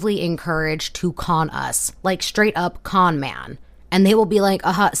actively encouraged to con us, like straight up con man. And they will be like,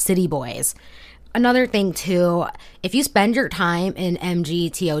 city boys. Another thing too, if you spend your time in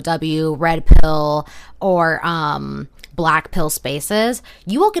MGTOW, red pill, or black pill spaces,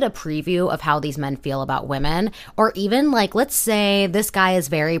 you will get a preview of how these men feel about women. Or even like, let's say this guy is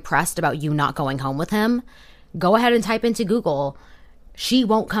very pressed about you not going home with him. Go ahead and type into Google, she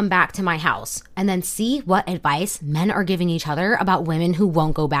won't come back to my house, and then see what advice men are giving each other about women who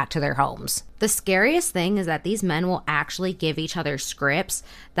won't go back to their homes. The scariest thing is that these men will actually give each other scripts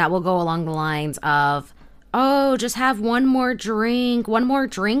that will go along the lines of, oh, just have one more drink. One more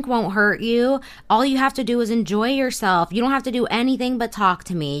drink won't hurt you. All you have to do is enjoy yourself. You don't have to do anything but talk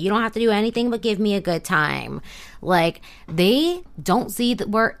to me. You don't have to do anything but give me a good time. Like, they don't see the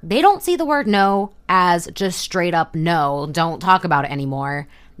word no as just straight up no, don't talk about it anymore.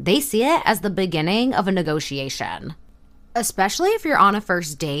 They see it as the beginning of a negotiation. Especially if you're on a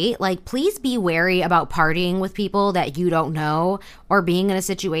first date, like, please be wary about partying with people that you don't know, or being in a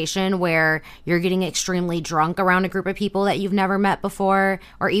situation where you're getting extremely drunk around a group of people that you've never met before,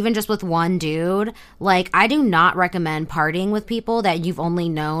 or even just with one dude. Like, I do not recommend partying with people that you've only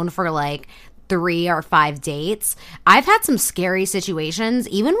known for like 3 or 5 dates. I've had some scary situations,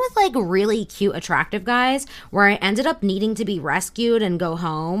 even with like really cute, attractive guys, where I ended up needing to be rescued and go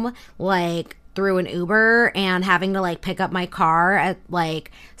home, like, through an Uber, and having to like pick up my car at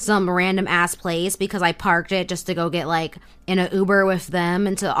like some random ass place because I parked it just to go get like in an Uber with them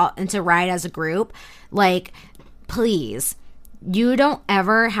and to ride as a group. Like, please, you don't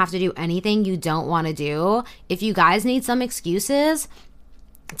ever have to do anything you don't want to do. If you guys need some excuses,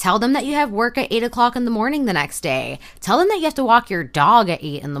 tell them that you have work at 8 o'clock in the morning the next day. Tell them that you have to walk your dog at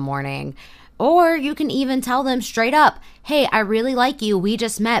 8 in the morning. Or you can even tell them straight up, hey, I really like you. We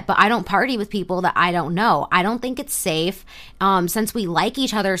just met, but I don't party with people that I don't know. I don't think it's safe. Since we like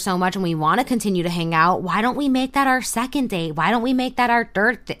each other so much and we want to continue to hang out, why don't we make that our second date? Why don't we make that our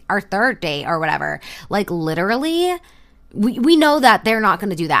third date or whatever? Like, literally, we know that they're not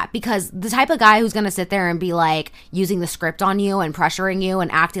going to do that, because the type of guy who's going to sit there and be like using the script on you and pressuring you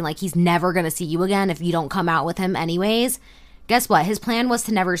and acting like he's never going to see you again if you don't come out with him anyways. Guess what? His plan was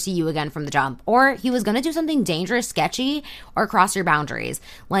to never see you again from the jump, or he was going to do something dangerous, sketchy, or cross your boundaries.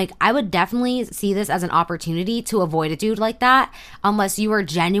 Like, I would definitely see this as an opportunity to avoid a dude like that, unless you are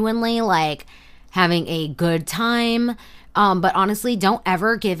genuinely like having a good time. But honestly, don't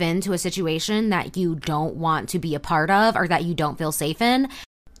ever give in to a situation that you don't want to be a part of or that you don't feel safe in.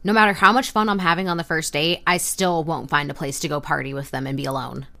 No matter how much fun I'm having on the first date, I still won't find a place to go party with them and be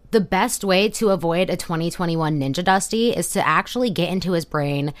alone. The best way to avoid a 2021 Ninja Dusty is to actually get into his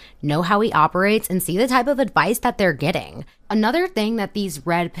brain, know how he operates, and see the type of advice that they're getting. Another thing that these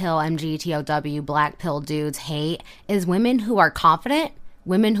red pill, MGTOW, black pill dudes hate is women who are confident,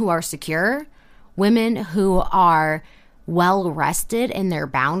 women who are secure, women who are well rested in their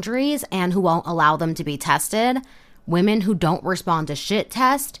boundaries and who won't allow them to be tested, women who don't respond to shit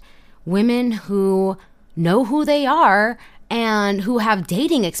tests, women who know who they are and who have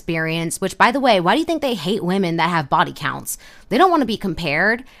dating experience, which, by the way, why do you think they hate women that have body counts? They don't want to be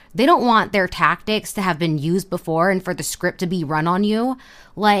compared. They don't want their tactics to have been used before and for the script to be run on you.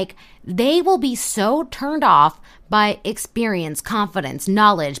 Like, they will be so turned off by experience, confidence,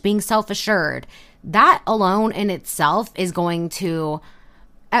 knowledge, being self-assured. That alone in itself is going to,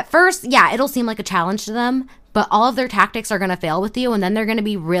 at first, yeah, it'll seem like a challenge to them, but all of their tactics are going to fail with you, and then they're going to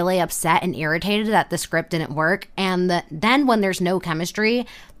be really upset and irritated that the script didn't work. And then when there's no chemistry,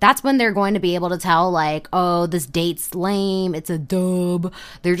 that's when they're going to be able to tell, like, oh, this date's lame, it's a dub.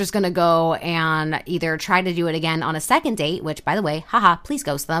 They're just going to go and either try to do it again on a second date, which, by the way, haha, please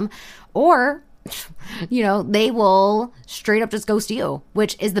ghost them, or they will straight up just ghost you,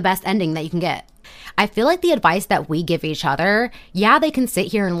 which is the best ending that you can get. I feel like the advice that we give each other, yeah, they can sit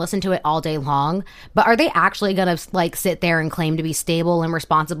here and listen to it all day long, but are they actually going to like sit there and claim to be stable and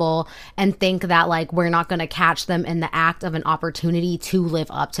responsible and think that like we're not going to catch them in the act of an opportunity to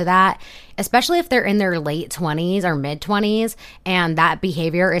live up to that, especially if they're in their late 20s or mid 20s and that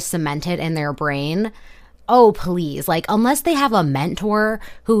behavior is cemented in their brain? Oh, please. Like, unless they have a mentor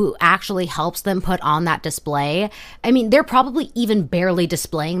who actually helps them put on that display. I mean, they're probably even barely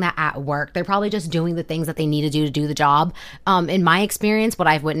displaying that at work. They're probably just doing the things that they need to do the job. In my experience, what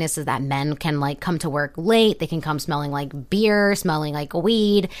I've witnessed is that men can like come to work late. They can come smelling like beer, smelling like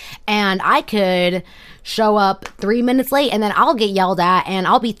weed. And I could show up 3 minutes late and then I'll get yelled at and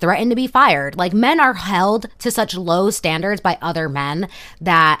I'll be threatened to be fired. Like, men are held to such low standards by other men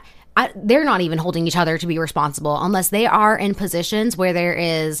that they're not even holding each other to be responsible unless they are in positions where there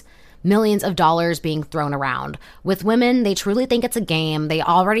is millions of dollars being thrown around. With women, they truly think it's a game. They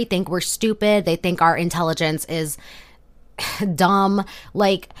already think we're stupid. They think our intelligence is dumb.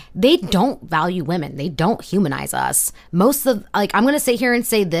 Like, they don't value women. They don't humanize us. Most of, like, I'm going to sit here and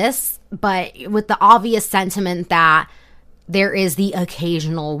say this, but with the obvious sentiment that there is the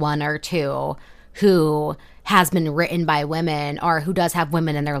occasional one or two who has been written by women or who does have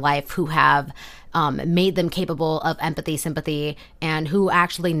women in their life who have made them capable of empathy, sympathy, and who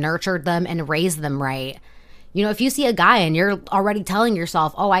actually nurtured them and raised them right. If you see a guy and you're already telling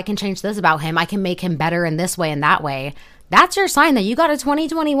yourself, oh, I can change this about him, I can make him better in this way and that way, that's your sign that you got a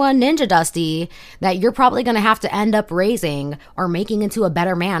 2021 ninja Dusty that you're probably going to have to end up raising or making into a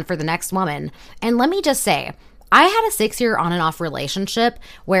better man for the next woman. And let me just say, I had a 6-year on and off relationship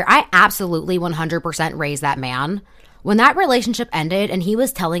where I absolutely 100% raised that man. When that relationship ended and he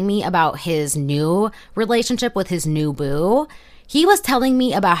was telling me about his new relationship with his new boo, he was telling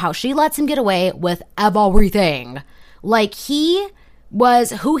me about how she lets him get away with everything. Like, he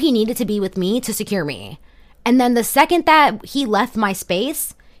was who he needed to be with me to secure me. And then the second that he left my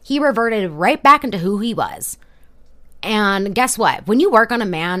space, he reverted right back into who he was. And guess what? When you work on a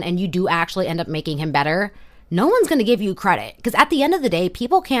man and you do actually end up making him better, no one's going to give you credit, because at the end of the day,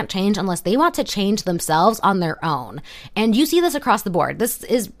 people can't change unless they want to change themselves on their own. And you see this across the board. This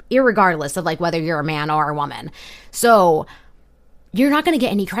is irregardless of like whether you're a man or a woman. So you're not going to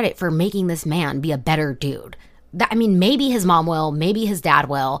get any credit for making this man be a better dude. Maybe his mom will, maybe his dad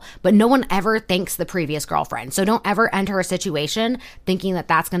will, but no one ever thanks the previous girlfriend. So don't ever enter a situation thinking that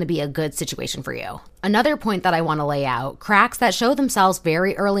that's going to be a good situation for you. Another point that I want to lay out, cracks that show themselves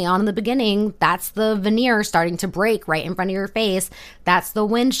very early on in the beginning, that's the veneer starting to break right in front of your face. That's the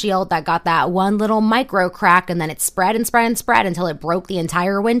windshield that got that one little micro crack and then it spread and spread and spread until it broke the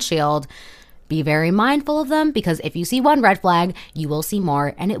entire windshield. Be very mindful of them, because if you see one red flag, you will see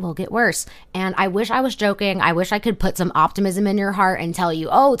more and it will get worse. And I wish I was joking. I wish I could put some optimism in your heart and tell you,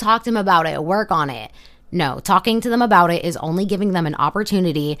 oh, talk to him about it, work on it. No, talking to them about it is only giving them an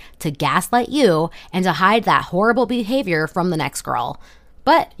opportunity to gaslight you and to hide that horrible behavior from the next girl.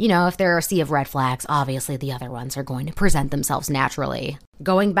 But, if there are a sea of red flags, obviously the other ones are going to present themselves naturally.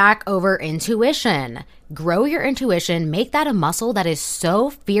 Going back over intuition. Grow your intuition. Make that a muscle that is so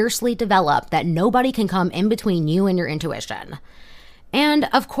fiercely developed that nobody can come in between you and your intuition. And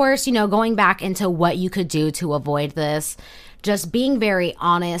of course, going back into what you could do to avoid this, just being very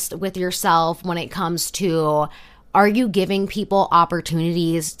honest with yourself when it comes to, are you giving people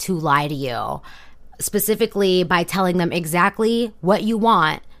opportunities to lie to you? Specifically by telling them exactly what you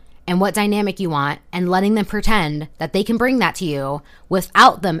want and what dynamic you want and letting them pretend that they can bring that to you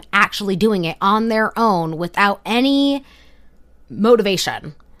without them actually doing it on their own, without any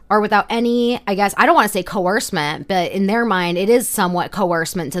motivation or without any, I guess, I don't want to say coercement, but in their mind, it is somewhat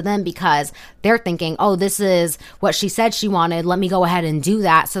coercement to them because they're thinking, oh, this is what she said she wanted. Let me go ahead and do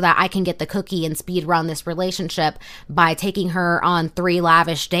that so that I can get the cookie and speed run this relationship by taking her on 3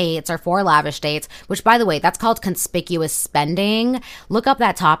 lavish dates or 4 lavish dates, which, by the way, that's called conspicuous spending. Look up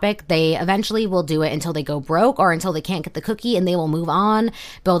that topic. They eventually will do it until they go broke or until they can't get the cookie, and they will move on,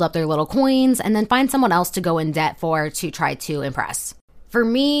 build up their little coins, and then find someone else to go in debt for to try to impress. For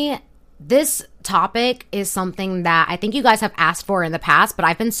me, this topic is something that I think you guys have asked for in the past, but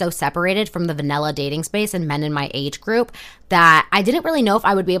I've been so separated from the vanilla dating space and men in my age group that I didn't really know if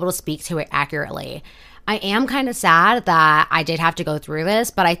I would be able to speak to it accurately. I am kind of sad that I did have to go through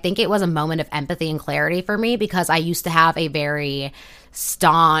this, but I think it was a moment of empathy and clarity for me because I used to have a very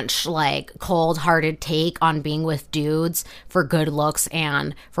staunch, cold-hearted take on being with dudes for good looks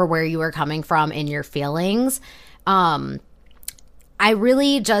and for where you were coming from in your feelings. I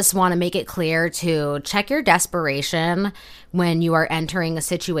really just want to make it clear to check your desperation when you are entering a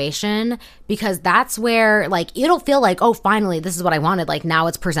situation, because that's where like it'll feel like, oh, finally, this is what I wanted. Like now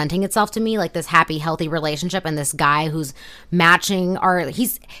it's presenting itself to me, like this happy, healthy relationship, and this guy who's matching, or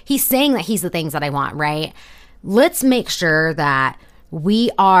he's saying that he's the things that I want, right? Let's make sure that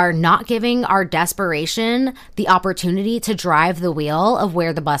we are not giving our desperation the opportunity to drive the wheel of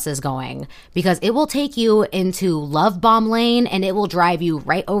where the bus is going, because it will take you into love bomb lane and it will drive you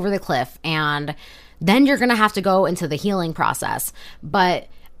right over the cliff. And then you're going to have to go into the healing process. But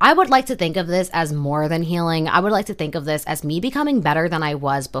I would like to think of this as more than healing. I would like to think of this as me becoming better than I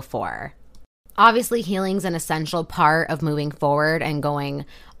was before. Obviously, healing's an essential part of moving forward and going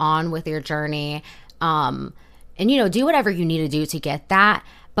on with your journey. And, do whatever you need to do to get that.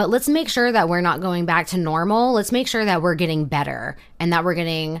 But let's make sure that we're not going back to normal. Let's make sure that we're getting better and that we're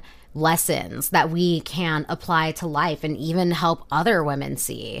getting lessons that we can apply to life and even help other women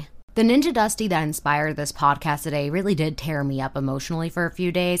see. The Ninja Dusty that inspired this podcast today really did tear me up emotionally for a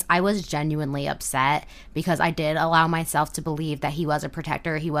few days. I was genuinely upset because I did allow myself to believe that he was a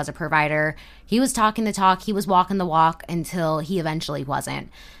protector, he was a provider, he was talking the talk, he was walking the walk until he eventually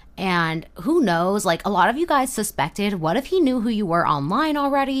wasn't. And who knows, like a lot of you guys suspected, what if he knew who you were online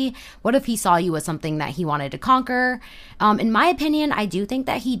already? What if he saw you as something that he wanted to conquer? In my opinion, I do think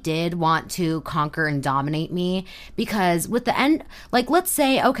that he did want to conquer and dominate me, because with the end, like let's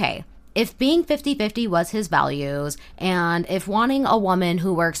say, okay, if being 50-50 was his values, and if wanting a woman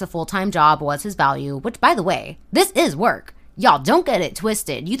who works a full-time job was his value, which by the way, this is work. Y'all, don't get it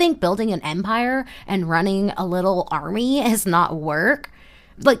twisted. You think building an empire and running a little army is not work?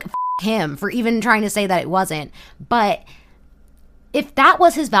 Like, him for even trying to say that it wasn't. But if that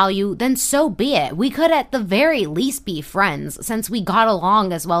was his value, then so be it. We could at the very least be friends, since we got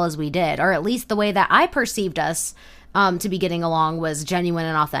along as well as we did, or at least the way that I perceived us to be getting along was genuine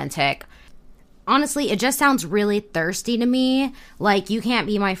and authentic. Honestly, it just sounds really thirsty to me. Like, you can't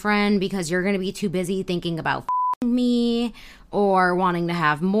be my friend because you're going to be too busy thinking about me or wanting to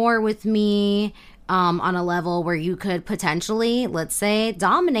have more with me. On a level where you could potentially, let's say,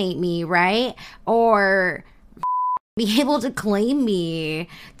 dominate me, right? Or be able to claim me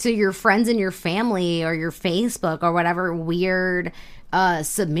to your friends and your family or your Facebook or whatever weird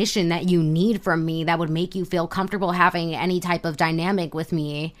submission that you need from me that would make you feel comfortable having any type of dynamic with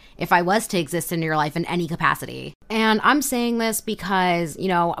me if I was to exist in your life in any capacity. And I'm saying this because,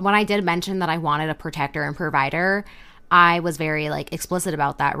 when I did mention that I wanted a protector and provider, I was very explicit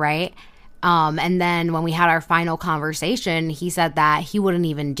about that, right? And then when we had our final conversation, he said that he wouldn't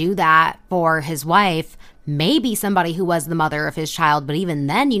even do that for his wife, maybe somebody who was the mother of his child. But even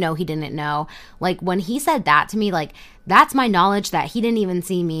then, he didn't know. Like when he said that to me, that's my knowledge that he didn't even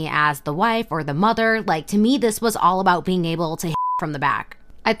see me as the wife or the mother. Like to me, this was all about being able to hit from the back.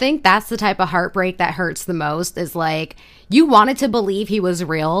 I think that's the type of heartbreak that hurts the most, is you wanted to believe he was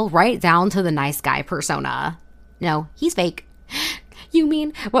real right down to the nice guy persona. No, he's fake. You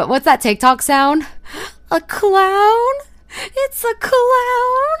mean, what's that TikTok sound? A clown? It's a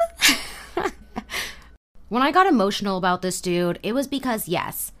clown? When I got emotional about this dude, it was because,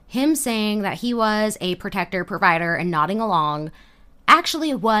 yes, him saying that he was a protector, provider, and nodding along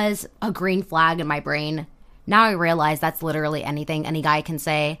actually was a green flag in my brain. Now I realize that's literally anything any guy can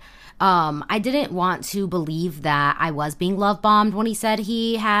say. I didn't want to believe that I was being love bombed when he said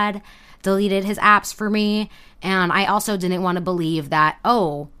he had deleted his apps for me. And I also didn't want to believe that,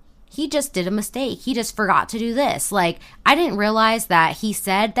 oh, he just did a mistake. He just forgot to do this. I didn't realize that he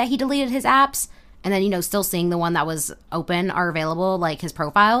said that he deleted his apps and then, still seeing the one that was open or available, his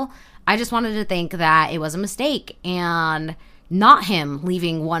profile. I just wanted to think that it was a mistake and not him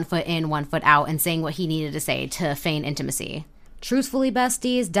leaving one foot in, one foot out and saying what he needed to say to feign intimacy. Truthfully,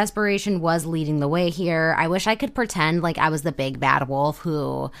 besties, desperation was leading the way here. I wish I could pretend like I was the big bad wolf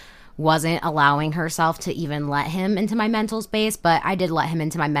who wasn't allowing herself to even let him into my mental space, but I did let him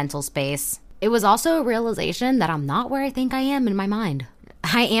into my mental space. It was also a realization that I'm not where I think I am in my mind.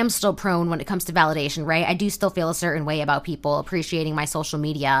 I am still prone when it comes to validation, right? I do still feel a certain way about people appreciating my social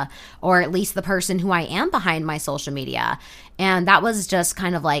media, or at least the person who I am behind my social media. And that was just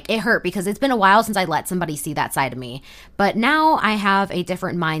kind of it hurt because it's been a while since I let somebody see that side of me. But now I have a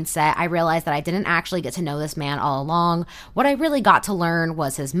different mindset. I realized that I didn't actually get to know this man all along. What I really got to learn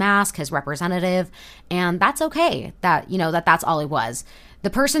was his mask, his representative, and that's okay. That's all it was. The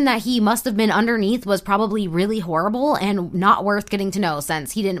person that he must have been underneath was probably really horrible and not worth getting to know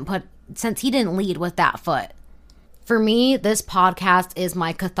since he didn't lead with that foot. For me, this podcast is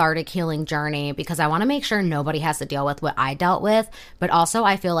my cathartic healing journey because I want to make sure nobody has to deal with what I dealt with. But also,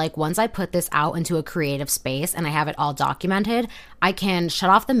 I feel like once I put this out into a creative space and I have it all documented, I can shut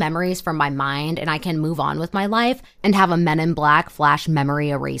off the memories from my mind and I can move on with my life and have a Men in Black flash memory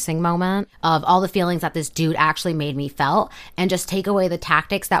erasing moment of all the feelings that this dude actually made me felt and just take away the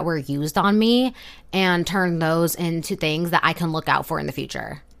tactics that were used on me and turn those into things that I can look out for in the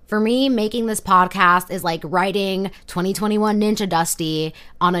future. For me, making this podcast is like writing 2021 Ninja Dusty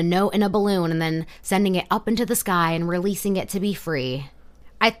on a note in a balloon and then sending it up into the sky and releasing it to be free.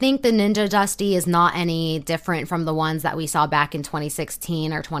 I think the Ninja Dusty is not any different from the ones that we saw back in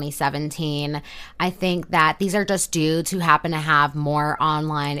 2016 or 2017. I think that these are just dudes who happen to have more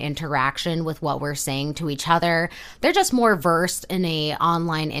online interaction with what we're saying to each other. They're just more versed in a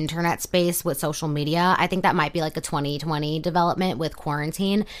online internet space with social media. I think that might be like a 2020 development with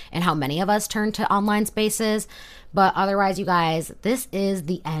quarantine and how many of us turn to online spaces. But otherwise, you guys, this is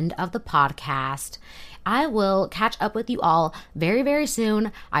the end of the podcast. I will catch up with you all very, very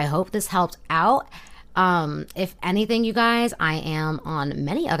soon. I hope this helped out. If anything, you guys, I am on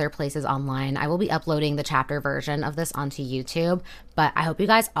many other places online. I will be uploading the chapter version of this onto YouTube, but I hope you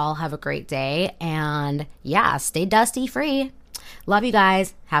guys all have a great day and yeah, stay dusty free. Love you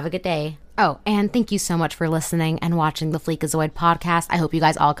guys. Have a good day. Oh, and thank you so much for listening and watching the Fleekazoid podcast. I hope you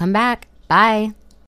guys all come back. Bye.